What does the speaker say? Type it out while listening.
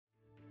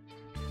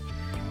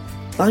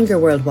Bangor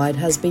Worldwide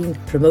has been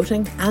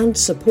promoting and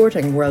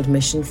supporting World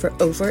Mission for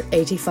over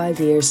 85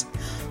 years.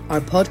 Our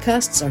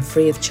podcasts are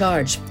free of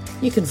charge.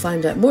 You can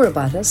find out more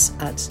about us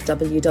at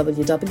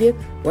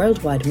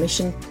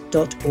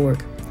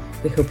www.worldwidemission.org.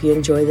 We hope you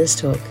enjoy this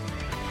talk.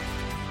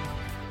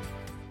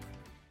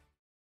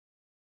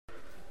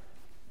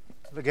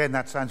 Again,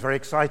 that sounds very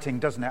exciting,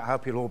 doesn't it? I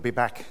hope you'll all be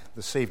back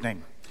this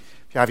evening.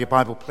 If you have your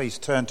Bible, please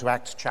turn to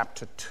Acts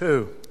chapter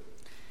 2.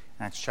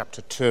 Acts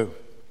chapter 2.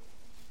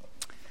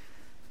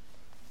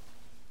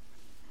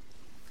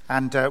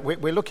 And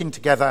we're looking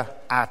together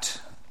at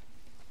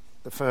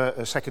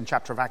the second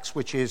chapter of Acts,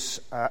 which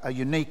is a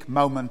unique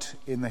moment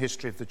in the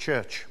history of the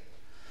church.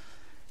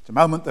 It's a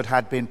moment that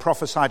had been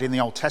prophesied in the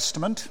Old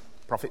Testament.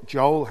 Prophet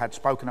Joel had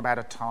spoken about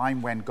a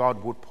time when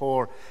God would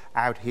pour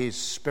out his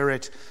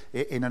Spirit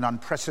in an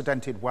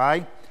unprecedented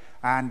way,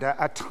 and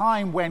a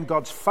time when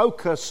God's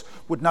focus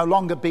would no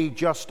longer be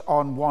just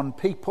on one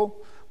people,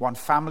 one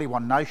family,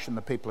 one nation,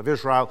 the people of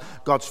Israel.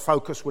 God's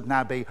focus would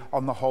now be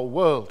on the whole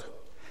world.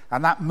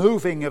 And that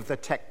moving of the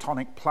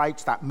tectonic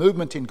plates, that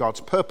movement in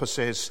God's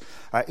purposes,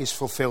 is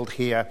fulfilled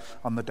here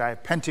on the day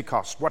of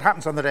Pentecost. What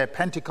happens on the day of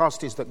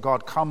Pentecost is that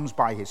God comes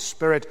by his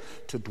Spirit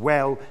to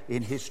dwell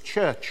in his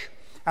church.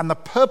 And the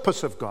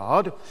purpose of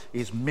God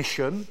is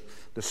mission.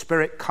 The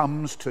Spirit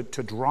comes to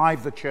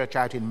drive the church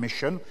out in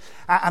mission.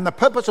 And the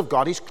purpose of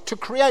God is to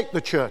create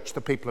the church,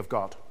 the people of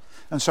God.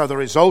 And so the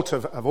result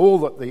of all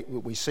that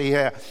we see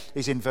here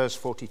is in verse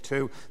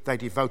 42, they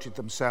devoted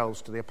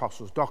themselves to the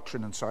apostles'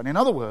 doctrine and so on. In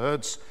other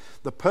words,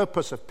 the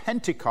purpose of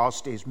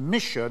Pentecost is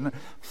mission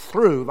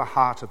through the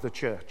heart of the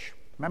church.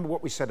 Remember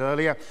what we said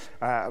earlier,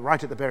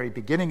 right at the very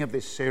beginning of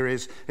this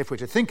series, if we're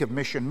to think of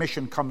mission,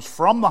 mission comes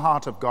from the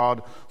heart of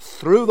God,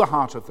 through the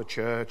heart of the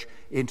church,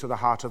 into the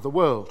heart of the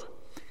world.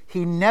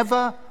 He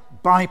never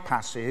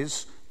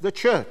bypasses the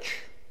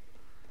church.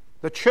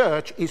 The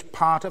church is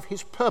part of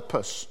his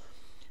purpose.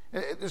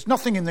 There's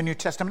nothing in the New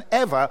Testament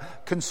ever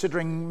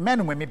considering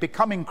men and women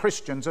becoming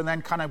Christians and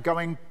then kind of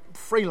going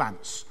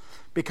freelance,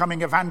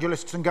 becoming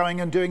evangelists and going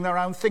and doing their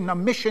own thing. Now,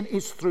 mission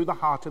is through the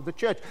heart of the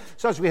church.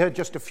 So as we heard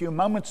just a few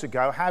moments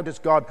ago, how does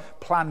God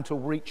plan to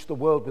reach the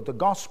world with the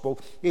gospel?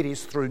 It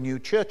is through new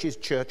churches,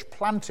 church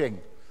planting.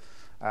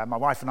 My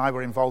wife and I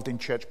were involved in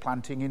church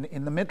planting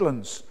in the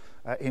Midlands,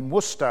 in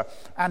Worcester,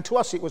 and to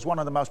us it was one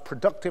of the most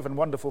productive and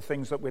wonderful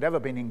things that we'd ever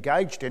been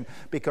engaged in,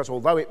 because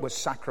although it was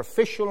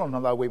sacrificial and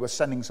although we were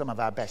sending some of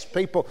our best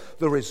people,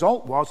 the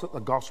result was that the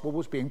gospel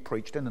was being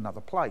preached in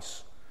another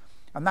place.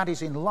 And that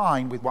is in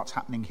line with what's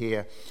happening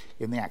here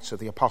in the Acts of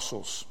the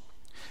Apostles.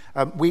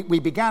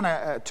 We began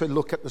to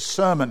look at the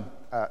sermon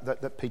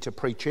that Peter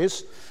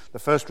preaches. The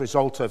first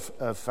result of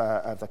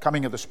the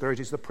coming of the Spirit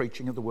is the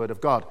preaching of the Word of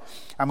God.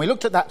 And we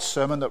looked at that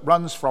sermon that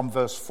runs from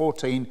verse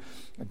 14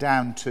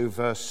 down to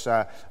verse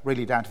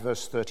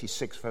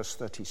 36, verse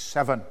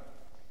 37.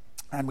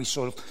 And we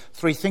saw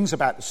three things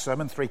about the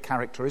sermon, three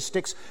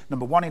characteristics.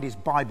 Number one, it is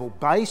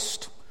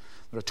Bible-based.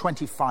 There are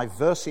 25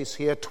 verses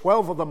here.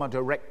 12 of them are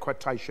direct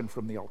quotation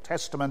from the Old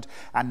Testament,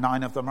 and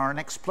 9 of them are an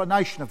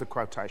explanation of the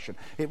quotation.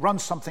 It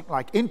runs something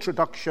like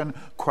introduction,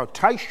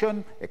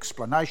 quotation,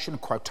 explanation,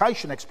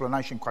 quotation,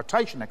 explanation,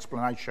 quotation,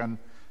 explanation,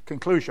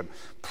 conclusion.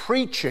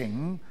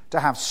 Preaching,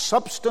 to have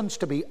substance,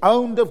 to be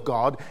owned of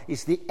God,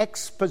 is the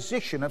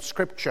exposition of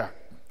Scripture.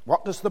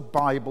 What does the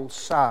Bible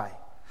say?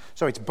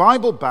 So it's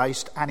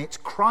Bible-based and it's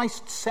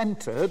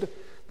Christ-centered.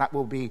 That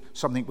will be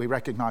something we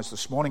recognize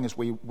this morning as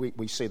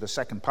we see the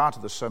second part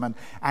of the sermon.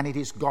 And it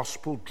is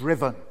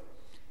gospel-driven.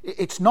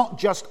 It's not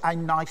just a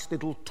nice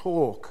little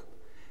talk.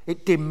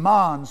 It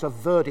demands a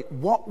verdict.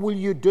 What will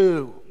you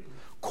do?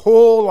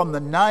 Call on the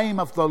name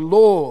of the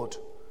Lord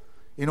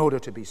in order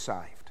to be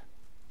saved.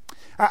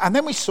 And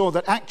then we saw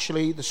that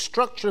actually the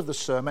structure of the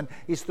sermon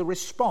is the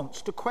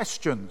response to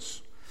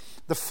questions.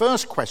 The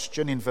first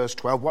question in verse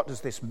 12, what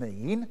does this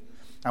mean?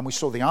 And we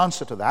saw the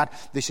answer to that.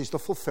 This is the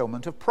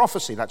fulfillment of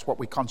prophecy. That's what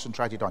we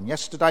concentrated on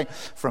yesterday,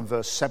 from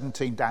verse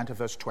 17 down to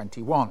verse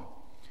 21.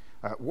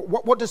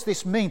 What does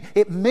this mean?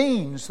 It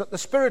means that the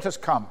Spirit has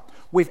come.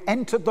 We've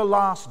entered the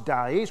last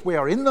days. We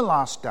are in the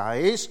last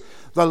days.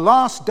 The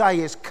last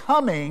day is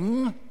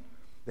coming.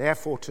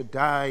 Therefore,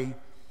 today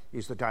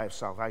is the day of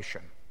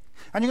salvation.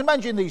 And you can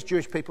imagine these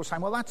Jewish people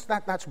saying, well,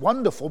 that's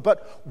wonderful,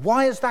 but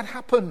why has that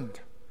happened?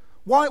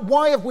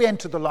 Why have we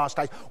entered the last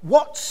days?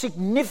 What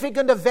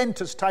significant event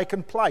has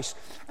taken place?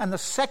 And the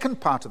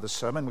second part of the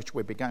sermon, which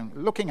we began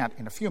looking at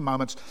in a few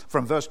moments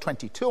from verse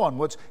 22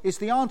 onwards, is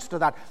the answer to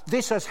that.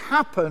 This has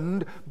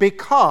happened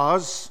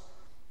because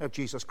of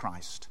Jesus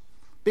Christ.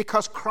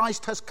 Because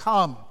Christ has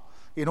come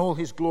in all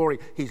his glory.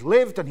 He's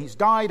lived and he's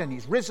died and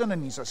he's risen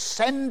and he's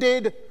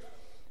ascended,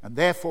 and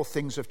therefore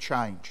things have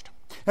changed.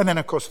 And then,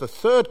 of course, the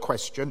third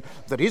question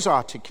that is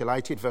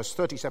articulated, verse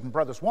 37,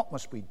 brothers, what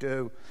must we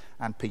do?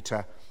 And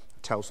Peter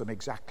tells them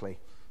exactly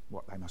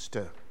what they must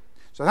do.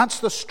 So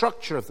that's the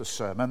structure of the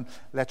sermon.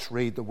 Let's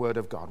read the Word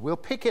of God. We'll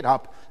pick it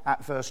up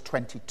at verse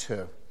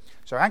 22.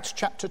 So Acts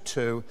chapter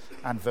 2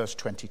 and verse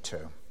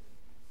 22.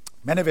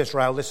 Men of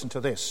Israel, listen to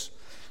this.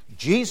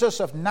 Jesus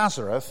of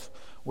Nazareth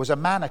was a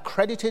man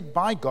accredited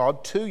by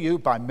God to you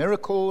by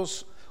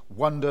miracles,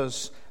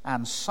 wonders,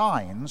 and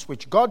signs,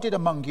 which God did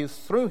among you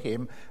through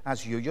him,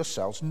 as you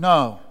yourselves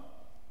know.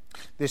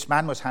 This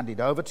man was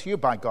handed over to you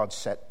by God's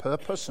set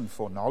purpose and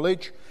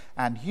foreknowledge,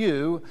 and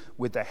you,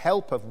 with the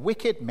help of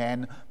wicked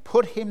men,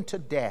 put him to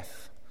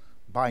death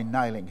by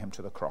nailing him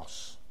to the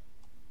cross.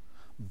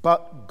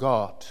 But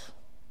God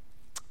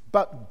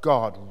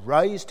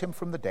raised him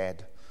from the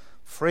dead,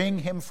 freeing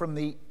him from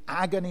the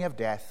agony of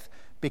death,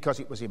 because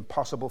it was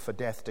impossible for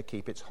death to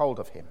keep its hold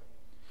of him.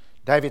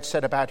 David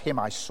said about him,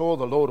 I saw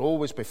the Lord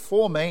always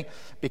before me,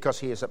 because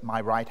he is at my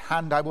right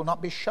hand, I will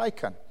not be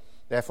shaken.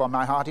 Therefore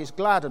my heart is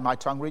glad and my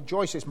tongue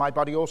rejoices. My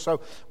body also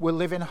will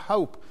live in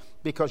hope,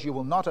 because you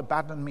will not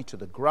abandon me to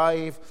the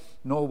grave,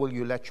 nor will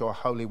you let your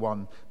Holy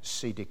One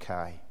see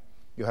decay.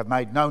 You have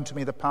made known to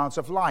me the paths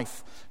of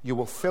life. You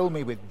will fill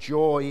me with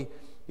joy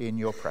in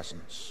your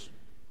presence.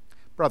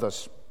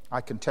 Brothers,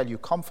 I can tell you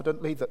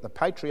confidently that the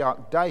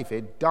patriarch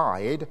David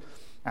died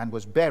and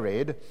was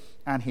buried,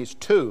 and his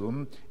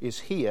tomb is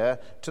here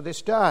to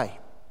this day.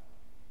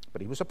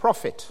 But he was a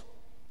prophet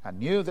and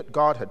knew that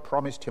God had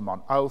promised him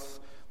on oath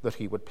that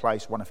he would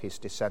place one of his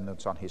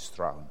descendants on his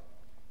throne.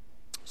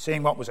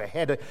 Seeing what was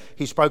ahead,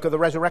 he spoke of the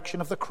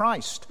resurrection of the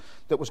Christ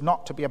that was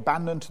not to be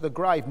abandoned to the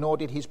grave, nor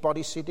did his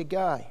body see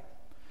decay.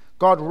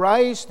 God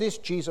raised this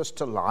Jesus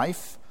to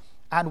life,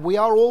 and we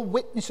are all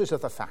witnesses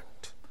of the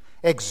fact.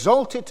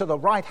 Exalted to the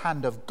right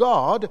hand of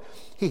God,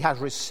 he has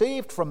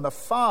received from the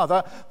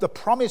Father the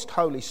promised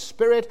Holy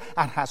Spirit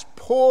and has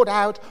poured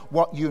out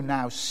what you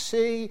now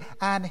see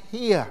and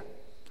hear.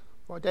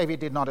 For David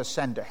did not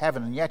ascend to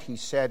heaven, and yet he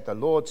said, the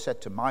Lord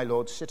said to my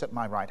Lord, sit at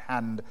my right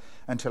hand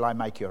until I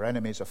make your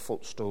enemies a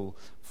footstool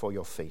for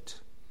your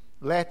feet.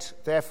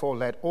 Therefore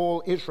let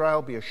all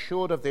Israel be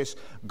assured of this,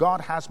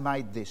 God has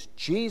made this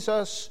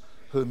Jesus,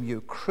 whom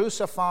you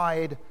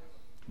crucified,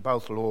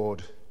 both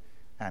Lord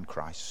and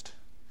Christ.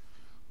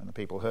 When the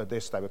people heard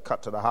this, they were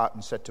cut to the heart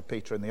and said to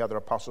Peter and the other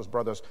apostles,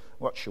 brothers,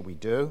 what shall we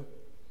do?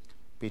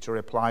 Peter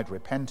replied,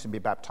 repent and be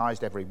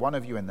baptized, every one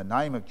of you, in the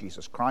name of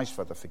Jesus Christ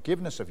for the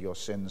forgiveness of your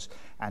sins,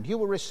 and you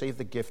will receive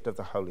the gift of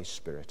the Holy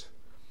Spirit.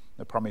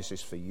 The promise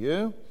is for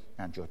you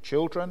and your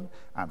children,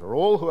 and for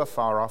all who are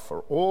far off,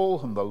 for all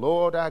whom the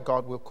Lord our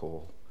God will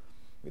call.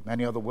 With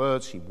many other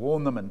words, he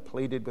warned them and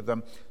pleaded with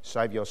them,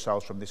 save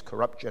yourselves from this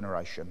corrupt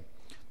generation.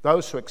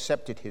 Those who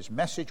accepted his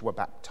message were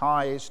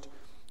baptized,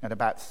 and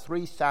about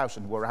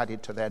 3,000 were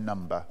added to their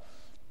number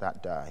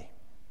that day.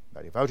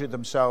 They devoted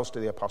themselves to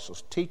the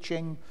apostles'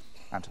 teaching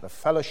and to the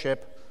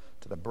fellowship,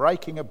 to the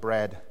breaking of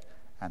bread,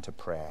 and to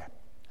prayer.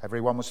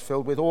 Everyone was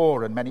filled with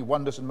awe, and many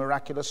wonders and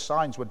miraculous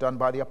signs were done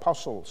by the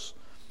apostles.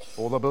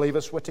 All the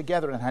believers were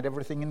together and had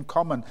everything in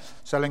common.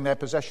 Selling their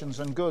possessions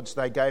and goods,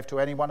 they gave to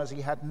anyone as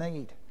he had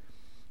need.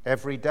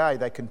 Every day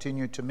they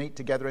continued to meet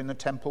together in the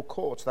temple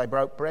courts. They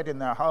broke bread in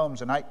their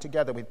homes and ate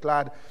together with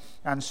glad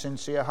and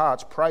sincere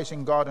hearts,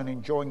 praising God and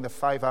enjoying the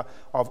favor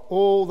of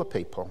all the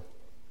people.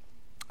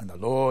 And the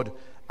Lord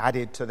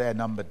added to their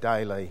number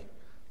daily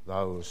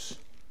those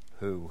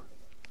who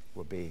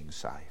were being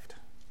saved.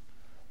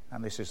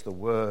 And this is the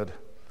word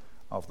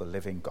of the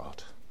living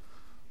God.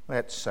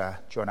 Let's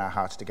join our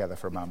hearts together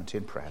for a moment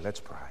in prayer. Let's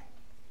pray.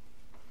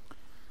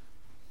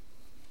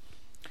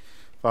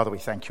 Father, we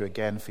thank you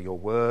again for your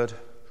word.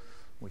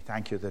 We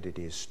thank you that it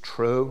is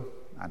true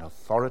and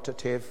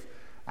authoritative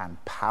and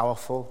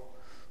powerful.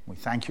 We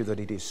thank you that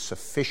it is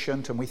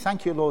sufficient, and we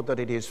thank you, Lord, that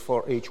it is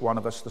for each one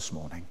of us this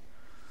morning.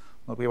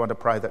 Lord, we want to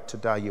pray that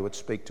today you would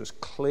speak to us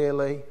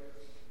clearly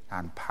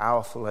and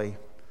powerfully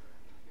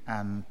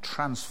and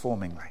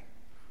transformingly.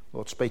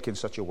 Lord, speak in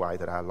such a way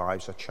that our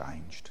lives are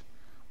changed.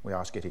 We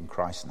ask it in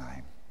Christ's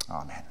name.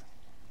 Amen.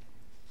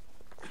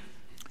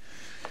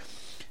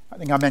 I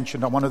think I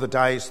mentioned on one of the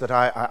days that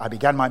I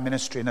began my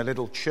ministry in a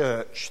little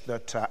church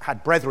that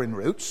had Brethren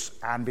roots,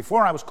 and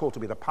before I was called to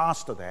be the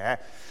pastor there,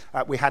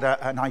 we had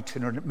an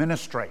itinerant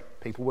ministry.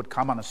 People would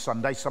come on a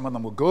Sunday. Some of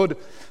them were good,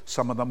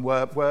 some of them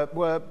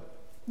were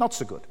not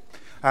so good.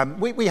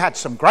 We had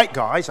some great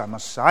guys, I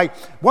must say.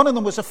 One of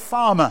them was a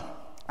farmer,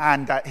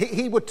 and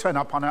he would turn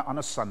up on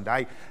a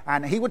Sunday,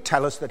 and he would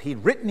tell us that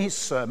he'd written his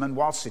sermon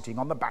while sitting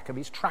on the back of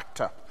his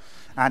tractor.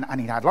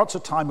 And he'd had lots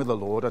of time with the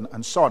Lord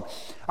and so on.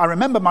 I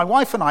remember my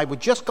wife and I, we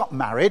just got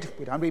married.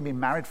 We'd only been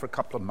married for a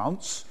couple of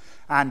months.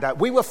 And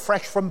we were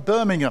fresh from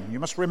Birmingham. You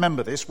must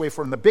remember this. We're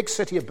from the big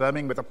city of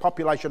Birmingham with a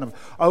population of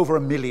over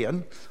 1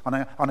 million. On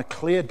a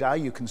clear day,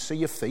 you can see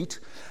your feet.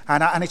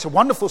 And it's a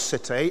wonderful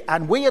city.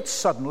 And we had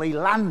suddenly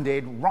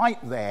landed right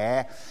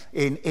there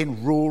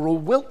in rural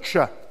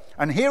Wiltshire.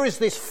 And here is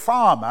this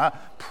farmer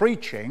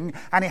preaching,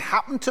 and it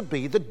happened to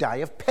be the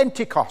day of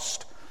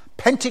Pentecost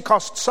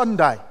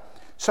Sunday.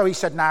 So he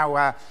said,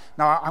 now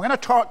I'm going to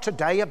talk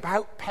today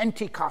about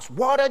Pentecost.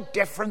 What a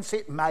difference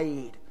it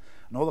made.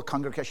 And all the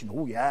congregation,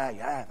 oh,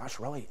 yeah, that's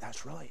right.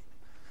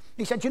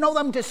 He said, you know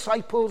them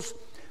disciples,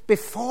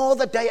 before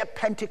the day of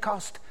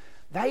Pentecost,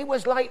 they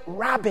was like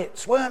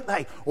rabbits, weren't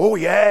they? Oh,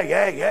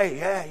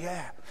 yeah.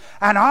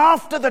 And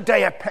after the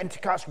day of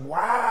Pentecost,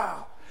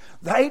 wow,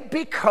 They'd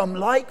become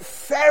like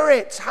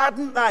ferrets,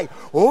 hadn't they?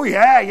 Oh,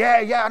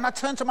 yeah. And I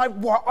turned to my,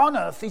 what on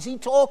earth is he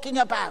talking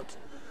about?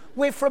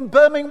 We're from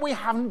Birmingham, we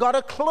haven't got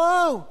a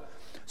clue.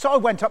 So I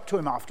went up to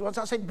him afterwards.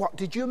 I said, what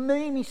did you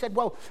mean? He said,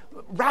 well,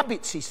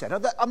 rabbits, he said, are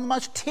the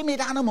most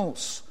timid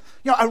animals.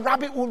 You know, a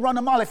rabbit will run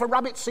a mile. If a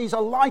rabbit sees a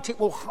light, it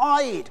will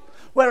hide.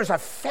 Whereas a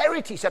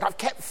ferret, he said, I've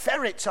kept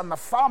ferrets on the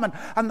farm,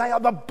 and they are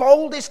the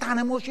boldest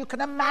animals you can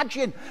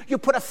imagine. You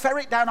put a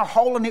ferret down a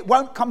hole and it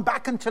won't come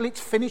back until it's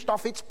finished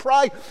off its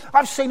prey.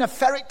 I've seen a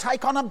ferret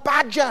take on a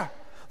badger.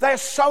 They're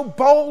so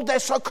bold, they're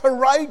so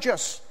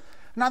courageous.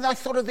 Now I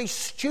thought of these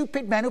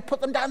stupid men who put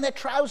them down their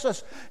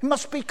trousers. It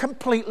must be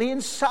completely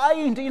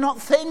insane, do you not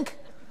think?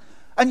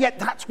 And yet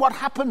that's what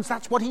happens.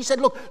 That's what he said.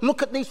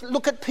 Look at these.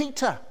 Look at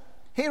Peter.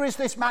 Here is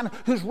this man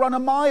who's run a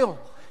mile.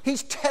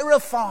 He's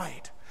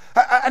terrified.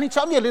 And it's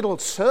only a little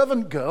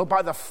servant girl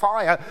by the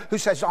fire who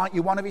says, aren't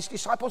you one of his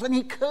disciples? And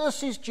he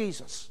curses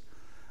Jesus.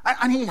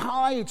 And he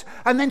hides.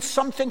 And then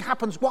something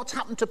happens. What's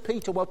happened to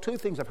Peter? Well, two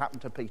things have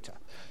happened to Peter.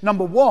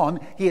 Number one,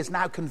 he is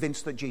now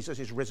convinced that Jesus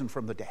is risen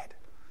from the dead.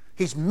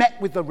 He's met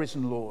with the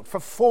risen Lord. For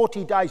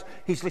 40 days,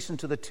 he's listened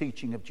to the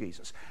teaching of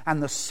Jesus.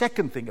 And the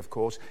second thing, of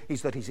course,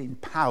 is that he's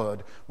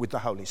empowered with the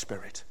Holy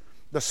Spirit.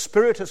 The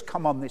Spirit has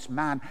come on this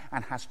man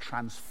and has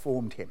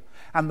transformed him.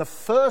 And the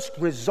first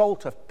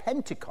result of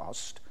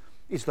Pentecost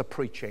is the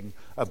preaching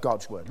of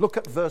God's word. Look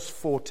at verse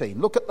 14.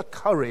 Look at the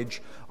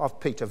courage of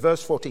Peter.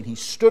 Verse 14. He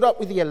stood up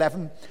with the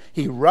 11.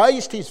 He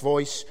raised his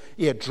voice.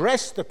 He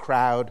addressed the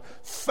crowd,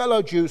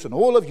 fellow Jews and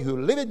all of you who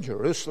live in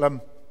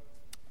Jerusalem.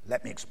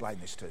 Let me explain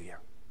this to you.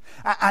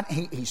 And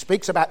he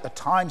speaks about the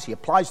times. He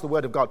applies the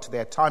word of God to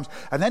their times.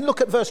 And then look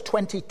at verse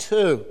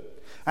 22.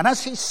 And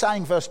as he's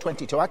saying verse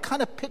 22, I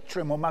kind of picture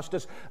him almost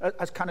as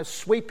kind of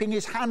sweeping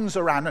his hands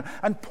around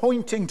and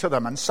pointing to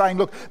them and saying,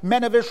 look,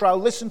 men of Israel,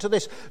 listen to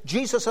this.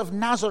 Jesus of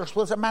Nazareth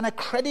was a man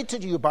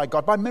accredited to you by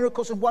God by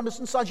miracles and wonders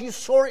and signs. You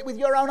saw it with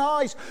your own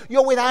eyes.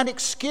 You're without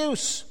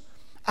excuse.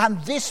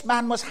 And this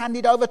man was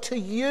handed over to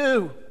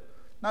you.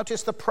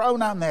 Notice the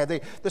pronoun there,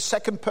 the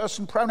second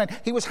person pronoun.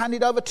 He was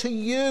handed over to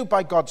you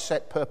by God's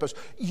set purpose.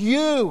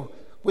 You,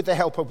 with the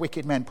help of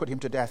wicked men, put him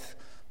to death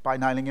by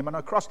nailing him on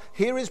a cross.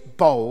 Here is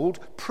bold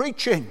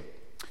preaching.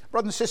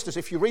 Brothers and sisters,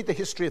 if you read the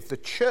history of the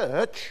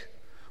church,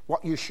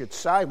 what you should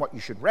say, what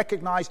you should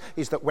recognize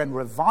is that when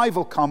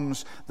revival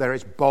comes, there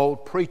is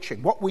bold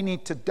preaching. What we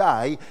need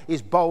today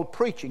is bold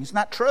preaching. Isn't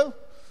that true?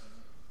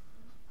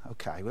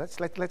 Okay, well,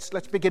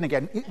 let's begin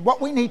again.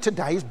 What we need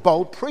today is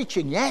bold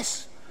preaching,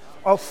 yes.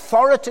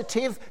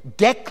 Authoritative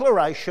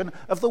declaration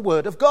of the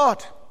word of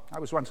God. I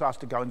was once asked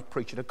to go and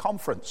preach at a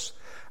conference,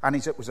 and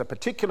it was a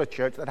particular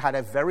church that had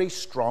a very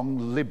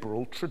strong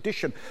liberal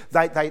tradition.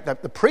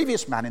 The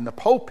previous man in the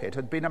pulpit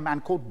had been a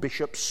man called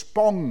Bishop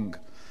Spong.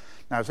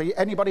 Now, has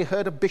anybody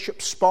heard of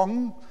Bishop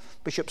Spong?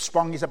 Bishop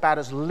Spong is about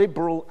as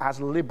liberal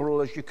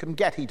as you can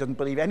get. He doesn't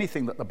believe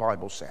anything that the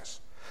Bible says.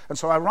 And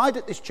so I arrived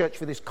at this church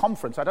for this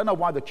conference. I don't know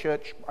why the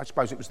church, I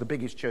suppose it was the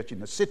biggest church in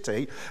the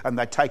city, and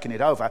they'd taken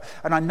it over.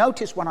 And I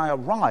noticed when I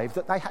arrived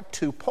that they had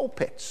two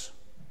pulpits.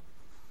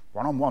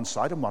 One on one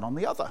side and one on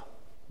the other.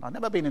 I'd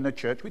never been in a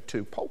church with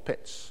two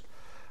pulpits.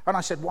 And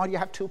I said, why do you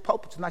have two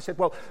pulpits? And they said,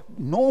 well,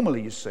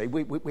 normally, you see,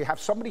 we have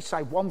somebody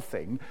say one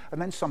thing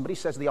and then somebody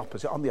says the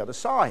opposite on the other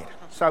side.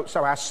 So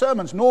our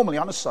sermons normally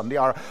on a Sunday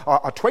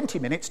are 20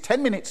 minutes,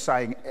 10 minutes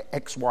saying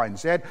X, Y, and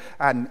Z,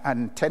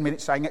 and 10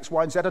 minutes saying X,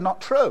 Y, and Z are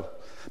not true.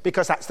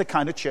 Because that's the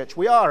kind of church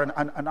we are.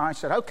 And I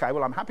said, okay,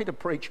 well, I'm happy to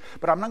preach,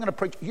 but I'm not going to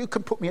preach. You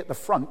can put me at the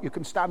front. You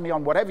can stand me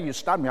on whatever you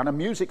stand me on, a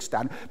music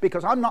stand,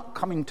 because I'm not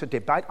coming to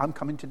debate. I'm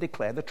coming to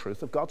declare the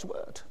truth of God's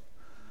word.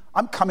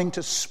 I'm coming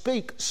to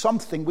speak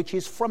something which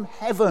is from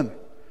heaven.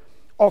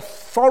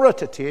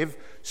 Authoritative,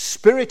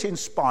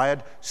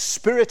 Spirit-inspired,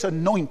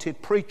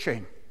 Spirit-anointed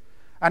preaching.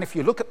 And if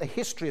you look at the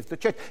history of the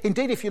church,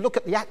 indeed, if you look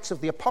at the Acts of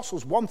the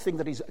Apostles, one thing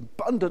that is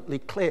abundantly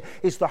clear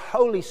is the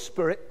Holy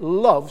Spirit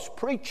loves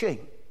preaching.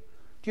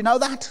 Do you know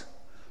that?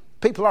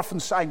 People are often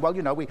saying, well,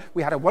 you know,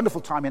 we had a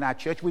wonderful time in our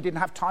church. We didn't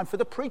have time for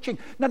the preaching.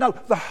 No,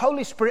 the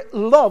Holy Spirit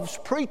loves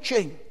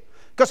preaching.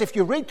 Because if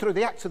you read through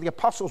the Acts of the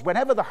Apostles,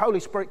 whenever the Holy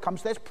Spirit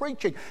comes, there's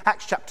preaching.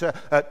 Acts chapter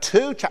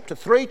 2, chapter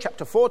 3,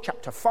 chapter 4,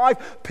 chapter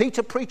 5.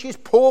 Peter preaches,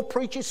 Paul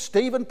preaches,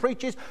 Stephen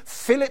preaches,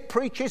 Philip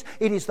preaches.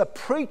 It is the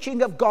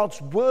preaching of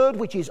God's word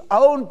which is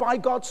owned by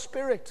God's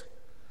Spirit.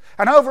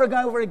 And over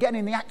again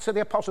in the Acts of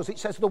the Apostles, it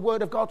says the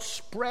word of God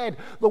spread,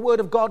 the word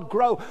of God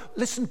grow.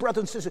 Listen,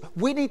 brothers and sisters,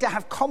 we need to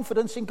have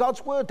confidence in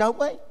God's word, don't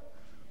we?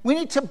 We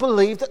need to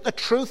believe that the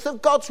truth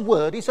of God's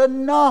word is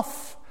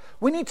enough.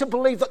 We need to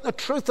believe that the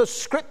truth of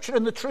Scripture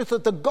and the truth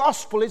of the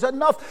gospel is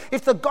enough.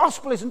 If the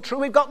gospel isn't true,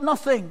 we've got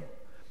nothing.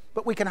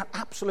 But we can have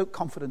absolute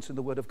confidence in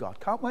the word of God,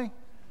 can't we?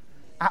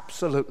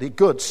 Absolutely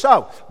good.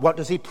 So, what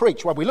does he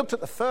preach? Well, we looked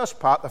at the first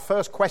part. The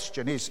first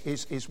question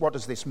is what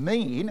does this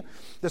mean?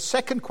 The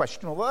second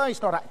question, although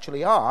it's not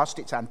actually asked,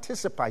 it's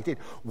anticipated,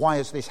 why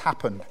has this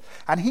happened?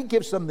 And he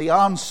gives them the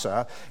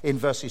answer in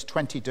verses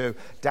 22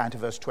 down to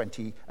verse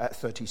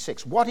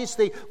 36. What is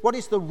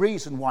the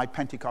reason why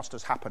Pentecost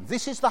has happened?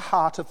 This is the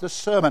heart of the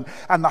sermon.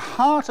 And the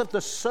heart of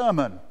the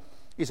sermon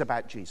is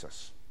about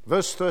Jesus.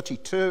 Verse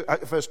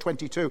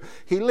 22,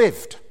 he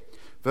lived.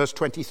 Verse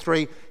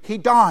 23, he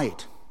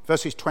died.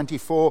 Verses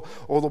 24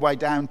 all the way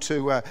down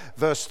to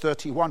verse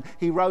 31,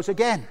 he rose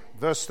again.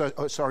 Verse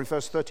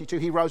 32,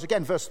 he rose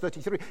again. Verse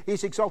 33,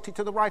 he's exalted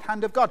to the right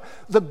hand of God.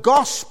 The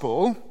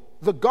gospel,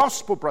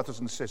 brothers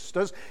and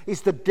sisters,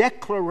 is the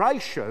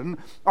declaration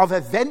of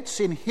events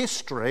in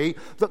history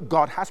that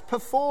God has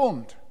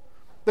performed.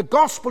 The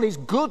gospel is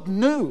good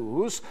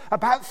news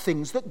about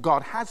things that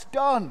God has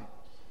done.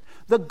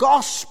 The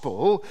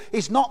gospel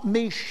is not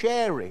me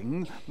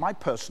sharing my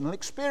personal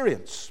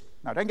experience.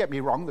 Now, don't get me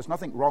wrong, there's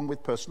nothing wrong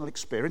with personal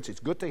experience. It's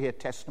good to hear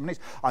testimonies.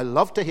 I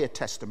love to hear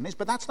testimonies,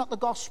 but that's not the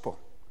gospel.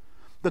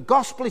 The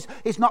gospel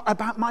is not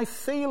about my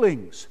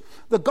feelings.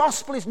 The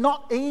gospel is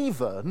not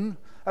even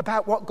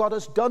about what God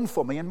has done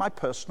for me in my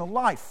personal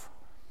life.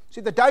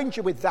 See, the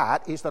danger with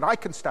that is that I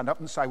can stand up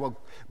and say, well,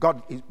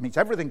 God means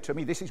everything to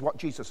me. This is what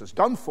Jesus has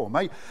done for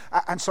me.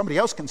 And somebody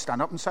else can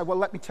stand up and say, well,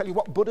 let me tell you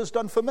what Buddha's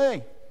done for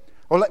me.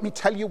 Or let me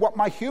tell you what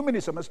my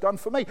humanism has done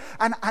for me.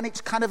 And it's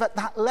kind of at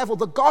that level.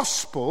 The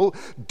gospel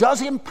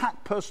does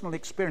impact personal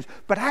experience.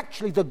 But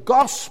actually the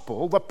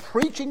gospel, the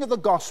preaching of the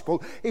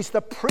gospel, is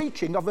the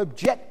preaching of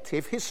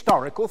objective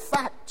historical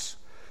facts.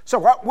 So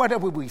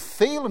whatever we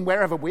feel and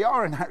wherever we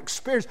are in our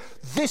experience,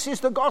 this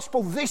is the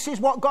gospel. This is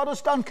what God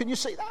has done. Can you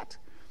see that?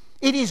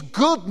 It is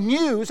good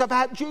news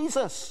about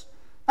Jesus.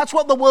 That's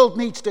what the world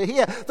needs to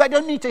hear. They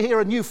don't need to hear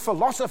a new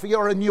philosophy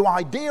or a new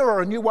idea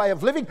or a new way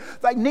of living.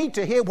 They need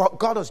to hear what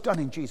God has done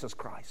in Jesus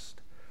Christ.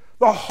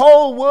 The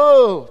whole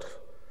world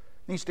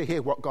needs to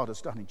hear what God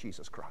has done in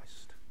Jesus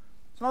Christ.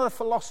 It's not a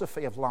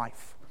philosophy of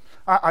life.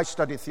 I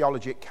studied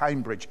theology at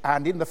Cambridge,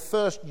 and in the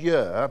first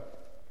year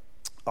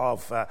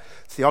of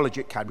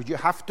theology at Cambridge, you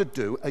have to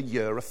do a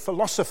year of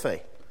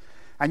philosophy.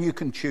 And you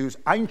can choose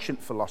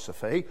ancient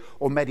philosophy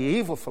or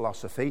medieval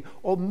philosophy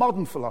or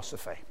modern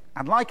philosophy.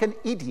 And like an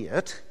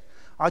idiot,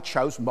 I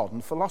chose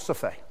modern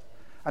philosophy.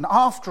 And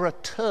after a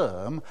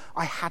term,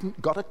 I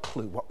hadn't got a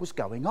clue what was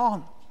going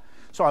on.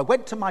 So I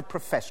went to my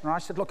professor and I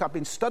said, look, I've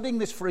been studying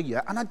this for a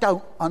year and I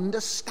don't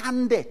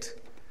understand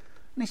it.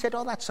 And he said,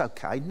 oh, that's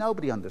okay.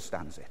 Nobody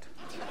understands it.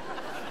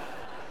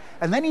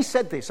 And then he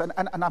said this, and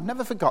I've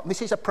never forgotten,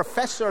 this is a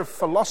professor of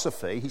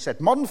philosophy. He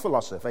said, modern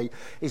philosophy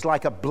is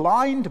like a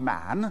blind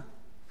man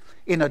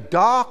in a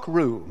dark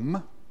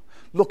room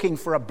looking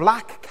for a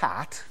black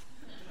cat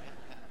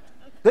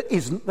that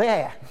isn't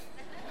there.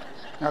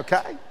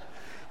 Okay?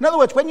 In other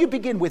words, when you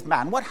begin with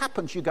man, what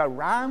happens? You go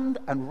round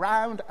and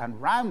round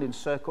and round in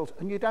circles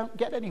and you don't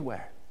get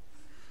anywhere.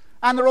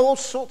 And there are all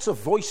sorts of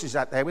voices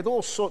out there with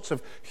all sorts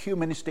of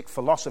humanistic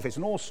philosophies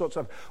and all sorts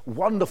of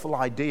wonderful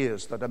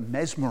ideas that are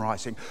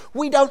mesmerizing.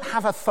 We don't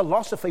have a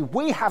philosophy.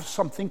 We have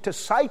something to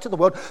say to the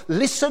world.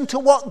 Listen to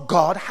what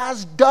God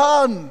has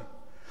done.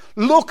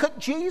 Look at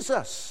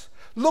Jesus.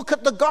 Look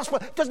at the gospel.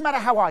 It doesn't matter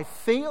how I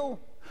feel.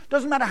 It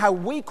doesn't matter how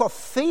weak or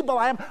feeble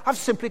I am. I've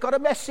simply got a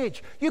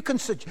message. You can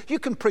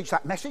preach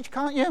that message,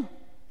 can't you?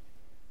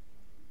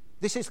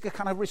 This is the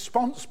kind of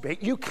response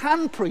bit. You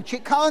can preach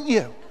it, can't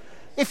you?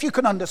 If you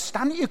can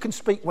understand it, you can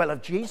speak well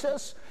of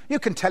Jesus. You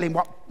can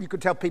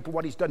tell people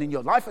what he's done in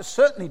your life. I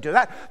certainly do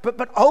that.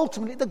 But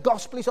ultimately, the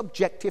gospel is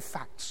objective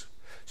facts.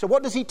 So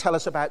what does he tell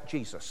us about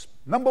Jesus?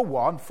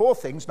 Four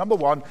things. Number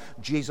one,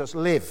 Jesus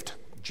lived.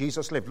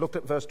 Jesus lived. Look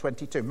at verse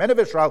 22. Men of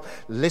Israel,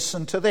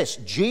 listen to this.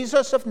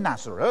 Jesus of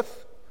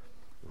Nazareth,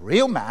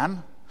 real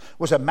man,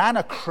 was a man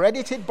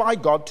accredited by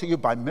God to you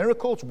by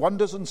miracles,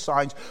 wonders, and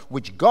signs,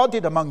 which God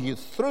did among you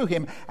through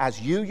him,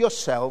 as you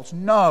yourselves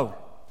know.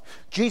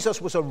 Jesus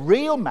was a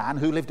real man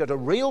who lived at a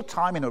real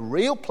time in a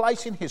real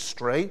place in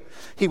history.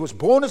 He was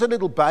born as a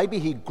little baby.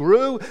 He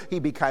grew. He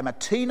became a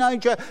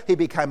teenager. He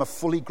became a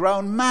fully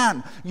grown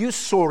man. You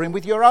saw him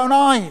with your own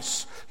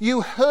eyes.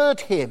 You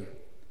heard him.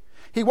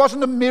 He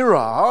wasn't a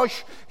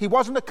mirage. He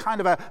wasn't a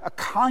kind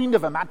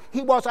of a man.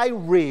 He was a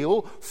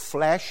real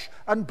flesh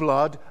and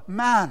blood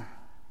man.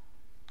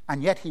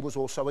 And yet he was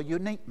also a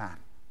unique man.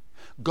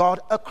 God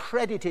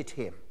accredited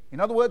him. In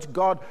other words,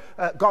 God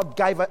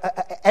gave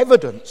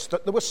evidence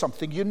that there was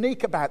something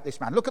unique about this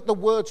man. Look at the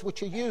words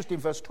which are used in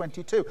verse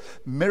 22.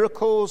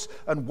 Miracles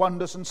and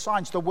wonders and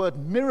signs. The word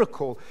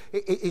miracle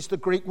is the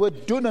Greek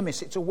word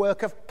dunamis. It's a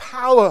work of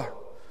power.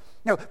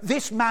 Now,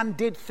 this man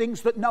did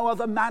things that no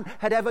other man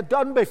had ever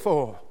done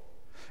before.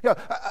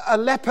 A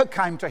leper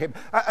came to him,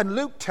 and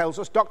Luke tells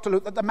us, Dr.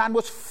 Luke, that the man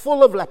was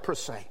full of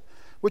leprosy,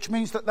 which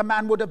means that the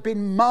man would have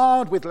been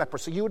marred with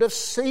leprosy. You would have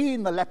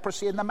seen the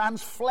leprosy in the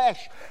man's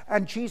flesh,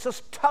 and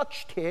Jesus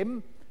touched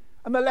him,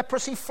 and the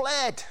leprosy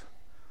fled.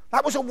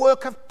 That was a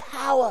work of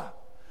power.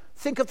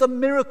 Think of the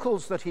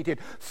miracles that he did.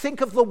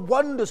 Think of the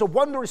wonders. A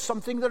wonder is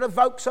something that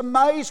evokes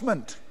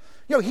amazement.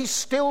 He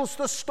stills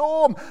the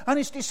storm, and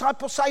his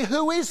disciples say,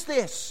 who is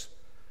this?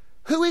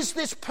 Who is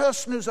this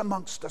person who's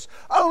amongst us?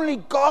 Only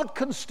God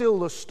can still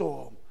the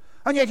storm.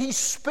 And yet he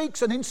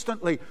speaks, and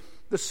instantly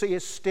the sea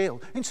is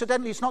still.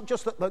 Incidentally, it's not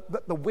just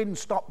that the wind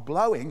stopped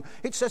blowing.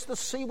 It says the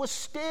sea was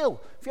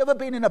still. Have you ever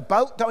been in a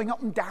boat going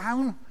up and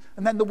down,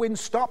 and then the wind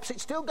stops?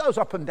 It still goes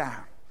up and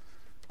down.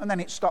 And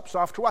then it stops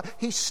after a while.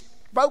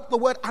 spoke the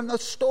word, and the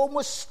storm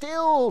was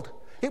stilled.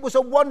 It was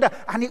a wonder,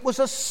 and it was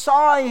a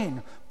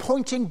sign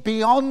pointing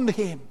beyond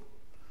him.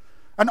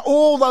 And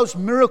all those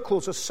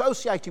miracles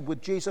associated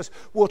with Jesus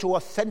were to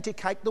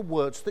authenticate the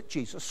words that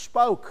Jesus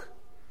spoke.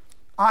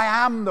 I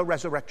am the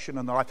resurrection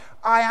and the life.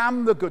 I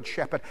am the good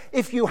shepherd.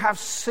 If you have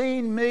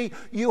seen me,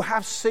 you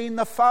have seen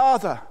the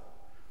Father.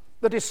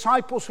 The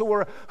disciples who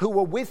were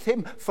with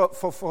him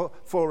for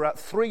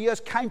 3 years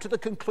came to the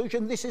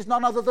conclusion, this is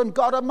none other than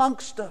God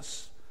amongst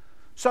us.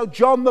 So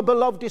John, the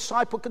beloved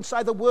disciple, can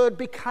say the Word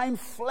became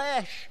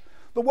flesh.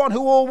 The one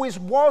who always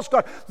was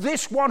God.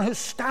 This one who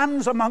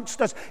stands amongst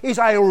us is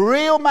a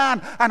real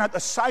man, and at the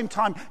same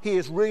time he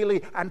is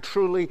really and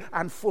truly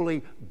and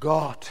fully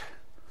God.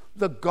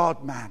 The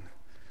God-man,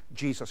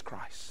 Jesus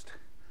Christ.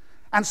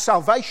 And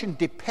salvation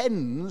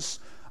depends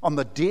on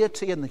the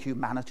deity and the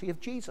humanity of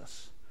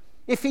Jesus.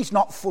 If he's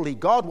not fully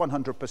God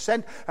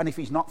 100%, and if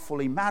he's not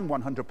fully man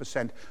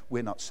 100%,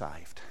 we're not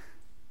saved.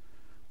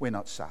 We're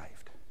not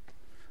saved.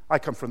 I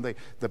come from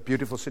the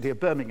beautiful city of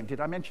Birmingham. Did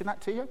I mention that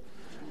to you?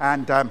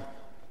 And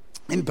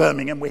in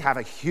Birmingham, we have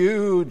a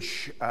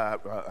huge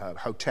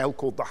hotel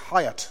called the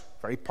Hyatt,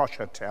 very posh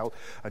hotel,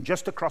 and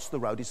just across the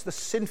road is the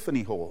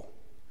Symphony Hall.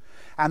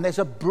 And there's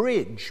a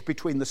bridge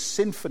between the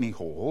Symphony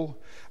Hall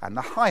and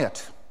the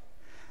Hyatt.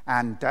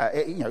 And,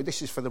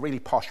 this is for the really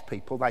posh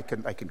people. They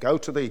can go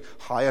to the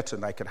Hyatt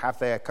and they can have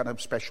their kind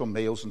of special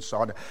meals and so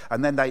on.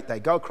 And then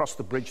they go across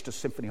the bridge to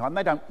Symphony Hall, and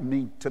they don't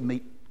need to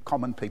meet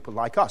common people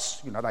like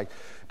us. They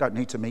don't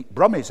need to meet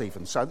Brummies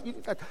even. So,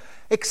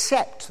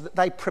 except that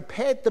they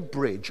prepared the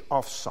bridge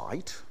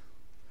off-site,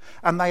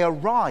 and they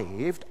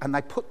arrived and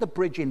they put the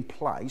bridge in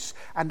place,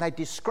 and they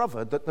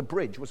discovered that the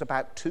bridge was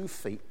about 2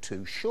 feet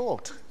too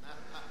short.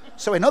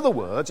 So in other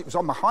words, it was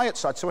on the Hyatt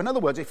side. So in other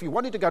words, if you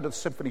wanted to go to the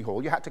Symphony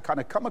Hall, you had to kind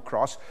of come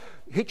across,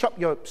 hitch up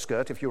your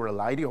skirt if you were a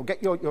lady, or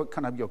get your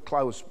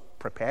clothes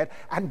prepared,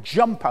 and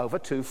jump over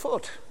 2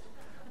 foot.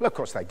 Well, of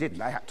course they didn't.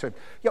 They had to.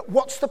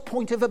 What's the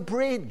point of a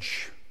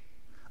bridge?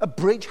 A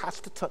bridge has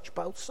to touch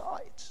both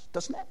sides,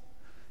 doesn't it?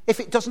 If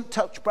it doesn't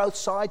touch both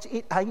sides,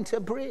 it ain't a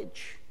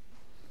bridge.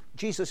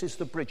 Jesus is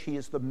the bridge. He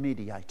is the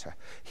mediator.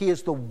 He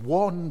is the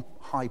one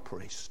high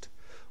priest.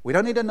 We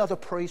don't need another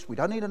priest. We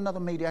don't need another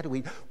mediator.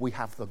 We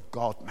have the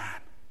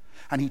God-man.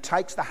 And he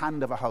takes the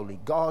hand of a holy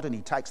God, and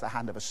he takes the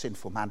hand of a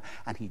sinful man,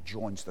 and he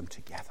joins them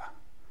together.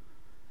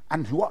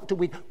 And what do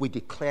we? We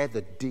declare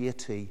the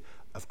deity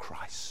of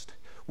Christ.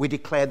 We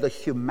declare the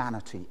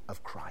humanity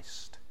of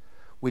Christ.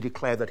 We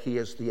declare that he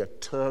is the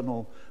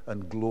eternal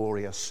and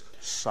glorious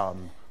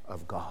Son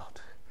of God.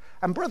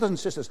 And brothers and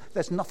sisters,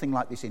 there's nothing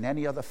like this in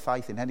any other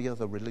faith, in any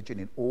other religion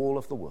in all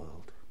of the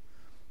world.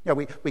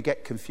 We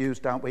get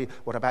confused, don't we?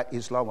 What about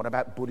Islam? What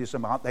about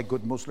Buddhism? Aren't they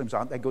good Muslims?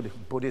 Aren't they good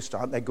Buddhists?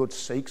 Aren't they good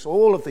Sikhs?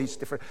 All of these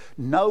different...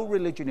 No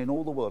religion in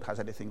all the world has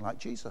anything like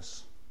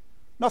Jesus.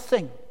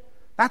 Nothing.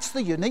 That's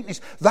the uniqueness.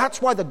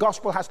 That's why the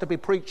gospel has to be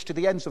preached to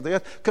the ends of the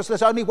earth, because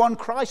there's only one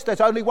Christ. There's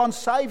only one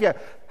Saviour.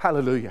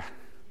 Hallelujah.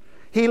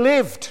 He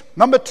lived.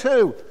 Number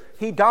 2,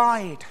 he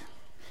died.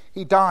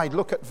 He died.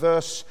 Look at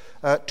verse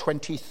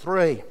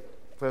 23.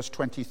 Verse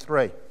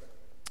 23.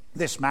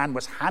 This man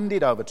was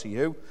handed over to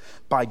you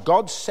by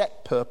God's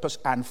set purpose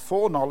and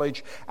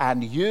foreknowledge,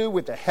 and you,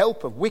 with the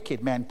help of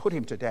wicked men, put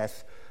him to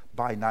death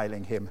by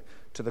nailing him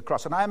to the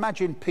cross. And I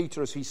imagine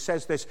Peter, as he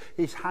says this,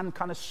 his hand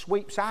kind of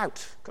sweeps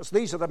out, because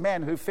these are the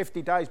men who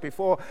 50 days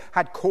before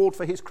had called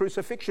for his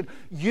crucifixion.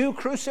 You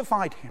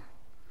crucified him.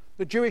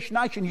 The Jewish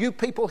nation, you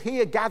people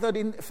here gathered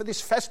in for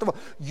this festival,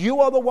 you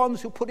are the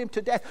ones who put him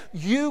to death.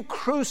 You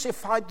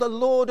crucified the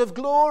Lord of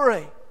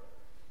glory.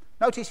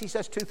 Notice he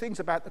says 2 things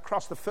about the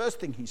cross. The first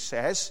thing he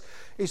says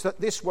is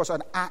that this was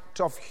an act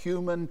of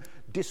human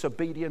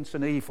disobedience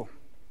and evil.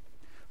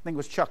 I think it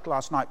was Chuck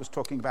last night was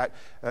talking about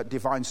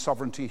divine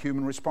sovereignty,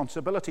 human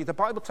responsibility. The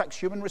Bible takes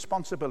human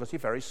responsibility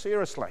very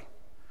seriously.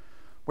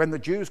 When the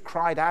Jews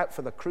cried out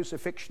for the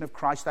crucifixion of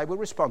Christ, they were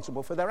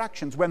responsible for their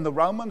actions. When the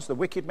Romans, the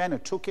wicked men who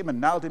took him and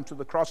nailed him to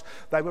the cross,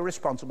 they were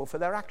responsible for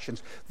their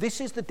actions.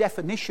 This is the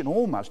definition,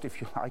 almost,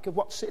 if you like, of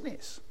what sin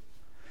is.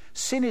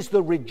 Sin is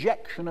the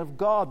rejection of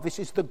God. This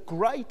is the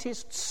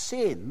greatest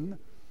sin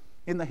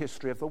in the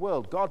history of the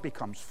world. God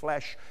becomes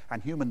flesh,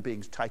 and human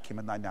beings take him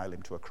and they nail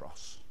him to a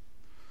cross.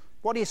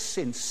 What is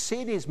sin?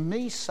 Sin is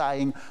me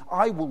saying,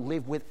 I will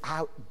live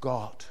without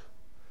God.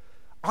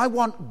 I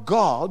want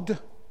God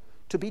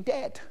to be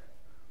dead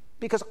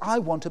because I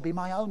want to be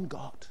my own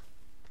God.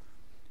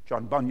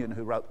 John Bunyan,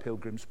 who wrote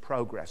Pilgrim's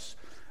Progress,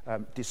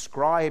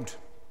 described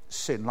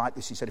sin like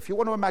this. He said, if you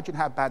want to imagine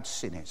how bad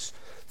sin is,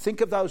 think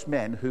of those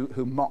men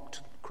who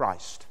mocked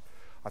Christ.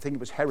 I think it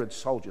was Herod's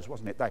soldiers,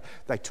 wasn't it?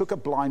 They took a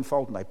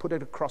blindfold and they put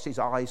it across his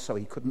eyes so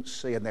he couldn't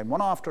see, and then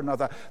one after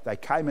another they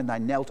came and they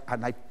knelt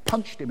and they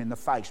punched him in the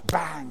face.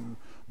 Bang,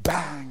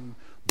 bang,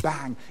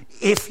 bang.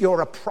 If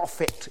you're a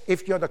prophet,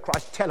 if you're the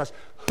Christ, tell us,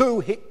 who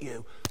hit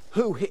you?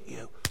 Who hit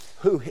you?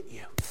 Who hit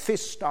you?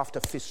 Fist after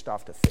fist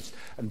after fist.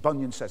 And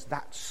Bunyan says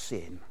that's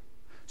sin.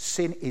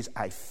 Sin is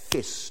a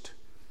fist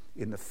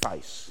in the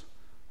face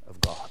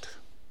of God.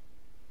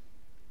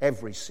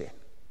 Every sin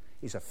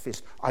is a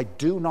fist. I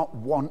do not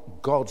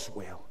want God's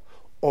will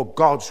or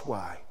God's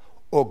way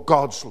or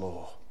God's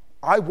law.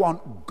 I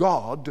want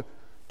God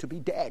to be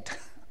dead.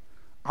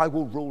 I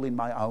will rule in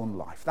my own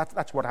life.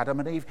 That's what Adam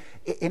and Eve,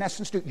 in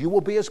essence, do. You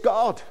will be as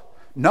God,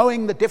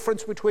 knowing the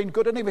difference between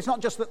good and evil. It's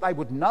not just that they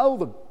would know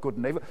the good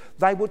and evil.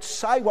 They would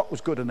say what was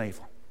good and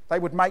evil. They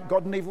would make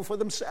God and evil for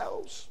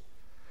themselves.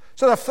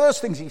 So the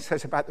first thing he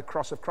says about the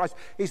cross of Christ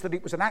is that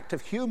it was an act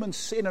of human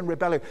sin and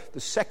rebellion. The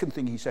second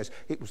thing he says,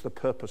 it was the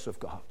purpose of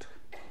God.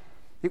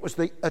 It was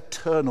the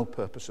eternal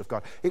purpose of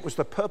God. It was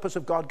the purpose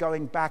of God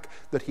going back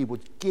that he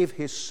would give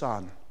his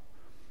son.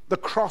 The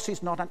cross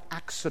is not an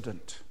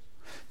accident.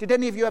 Did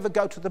any of you ever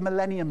go to the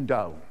Millennium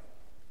Dome?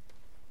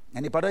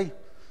 Anybody?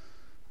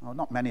 Oh,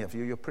 not many of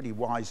you. You're pretty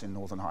wise in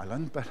Northern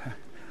Ireland. But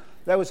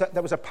there was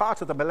a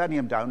part of the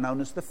Millennium Dome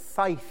known as the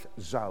Faith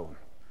Zone.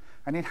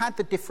 And it had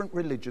the different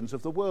religions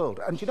of the world.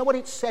 And do you know what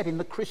it said in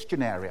the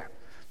Christian area?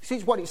 This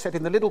is what it said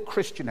in the little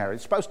Christian area.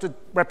 It's supposed to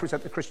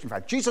represent the Christian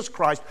faith. Jesus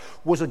Christ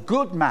was a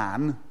good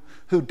man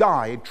who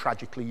died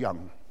tragically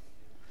young.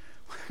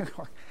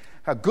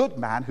 A good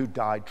man who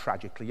died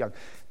tragically young.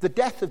 The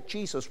death of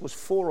Jesus was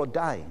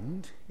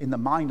foreordained in the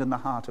mind and the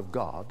heart of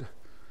God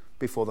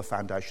before the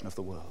foundation of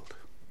the world.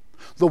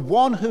 The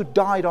one who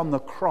died on the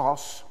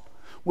cross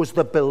was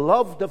the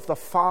beloved of the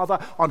Father,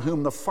 on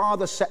whom the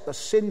Father set the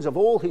sins of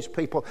all his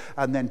people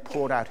and then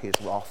poured out his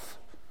wrath.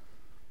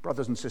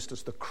 Brothers and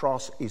sisters, the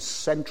cross is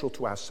central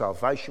to our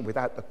salvation.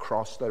 Without the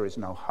cross, there is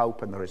no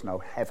hope and there is no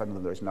heaven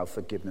and there is no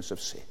forgiveness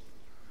of sin.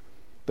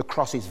 The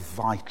cross is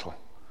vital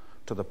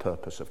to the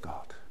purpose of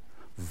God.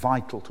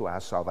 Vital to our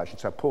salvation.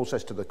 So Paul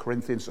says to the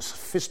Corinthians,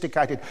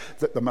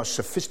 the most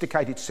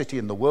sophisticated city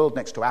in the world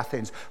next to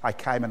Athens, I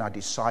came and I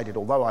decided,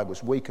 although I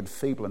was weak and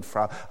feeble and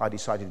frail, I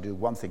decided to do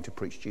one thing, to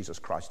preach Jesus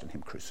Christ and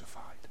him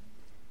crucified.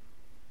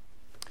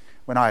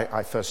 When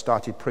I first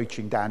started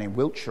preaching down in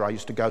Wiltshire, I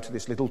used to go to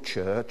this little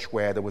church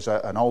where there was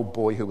an old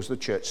boy who was the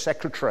church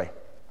secretary.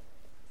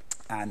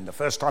 And the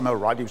first time I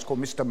arrived, he was called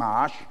Mr.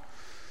 Marsh.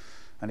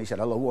 And he said,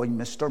 hello, I'm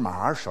Mr.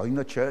 Marsh, I'm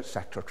the church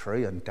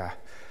secretary, and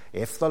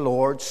if the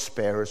Lord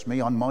spares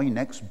me, on my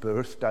next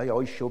birthday,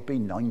 I shall be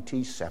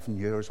 97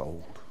 years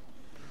old.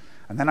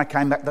 And then I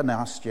came back the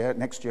next year,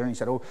 and he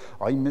said, oh,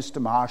 I'm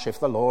Mr. Marsh, if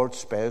the Lord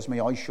spares me,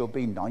 I shall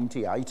be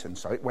 98. And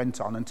so it went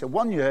on until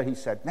one year he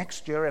said,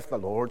 next year, if the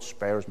Lord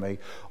spares me,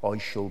 I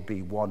shall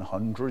be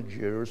 100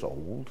 years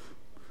old.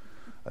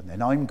 And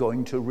then I'm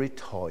going to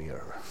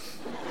retire.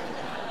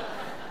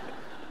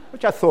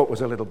 Which I thought was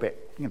a little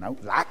bit,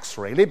 lax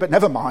really, but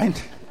never mind.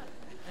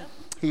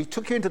 He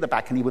took you into the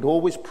back and he would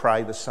always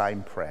pray the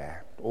same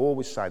prayer.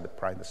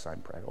 Pray the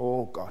same prayer.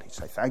 Oh God, he'd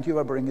say, thank you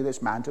for bringing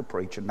this man to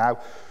preach. And now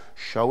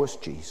show us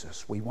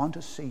Jesus. We want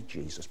to see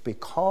Jesus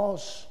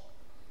because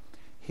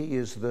he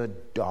is the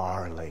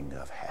darling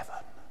of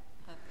heaven.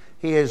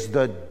 He is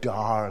the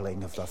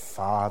darling of the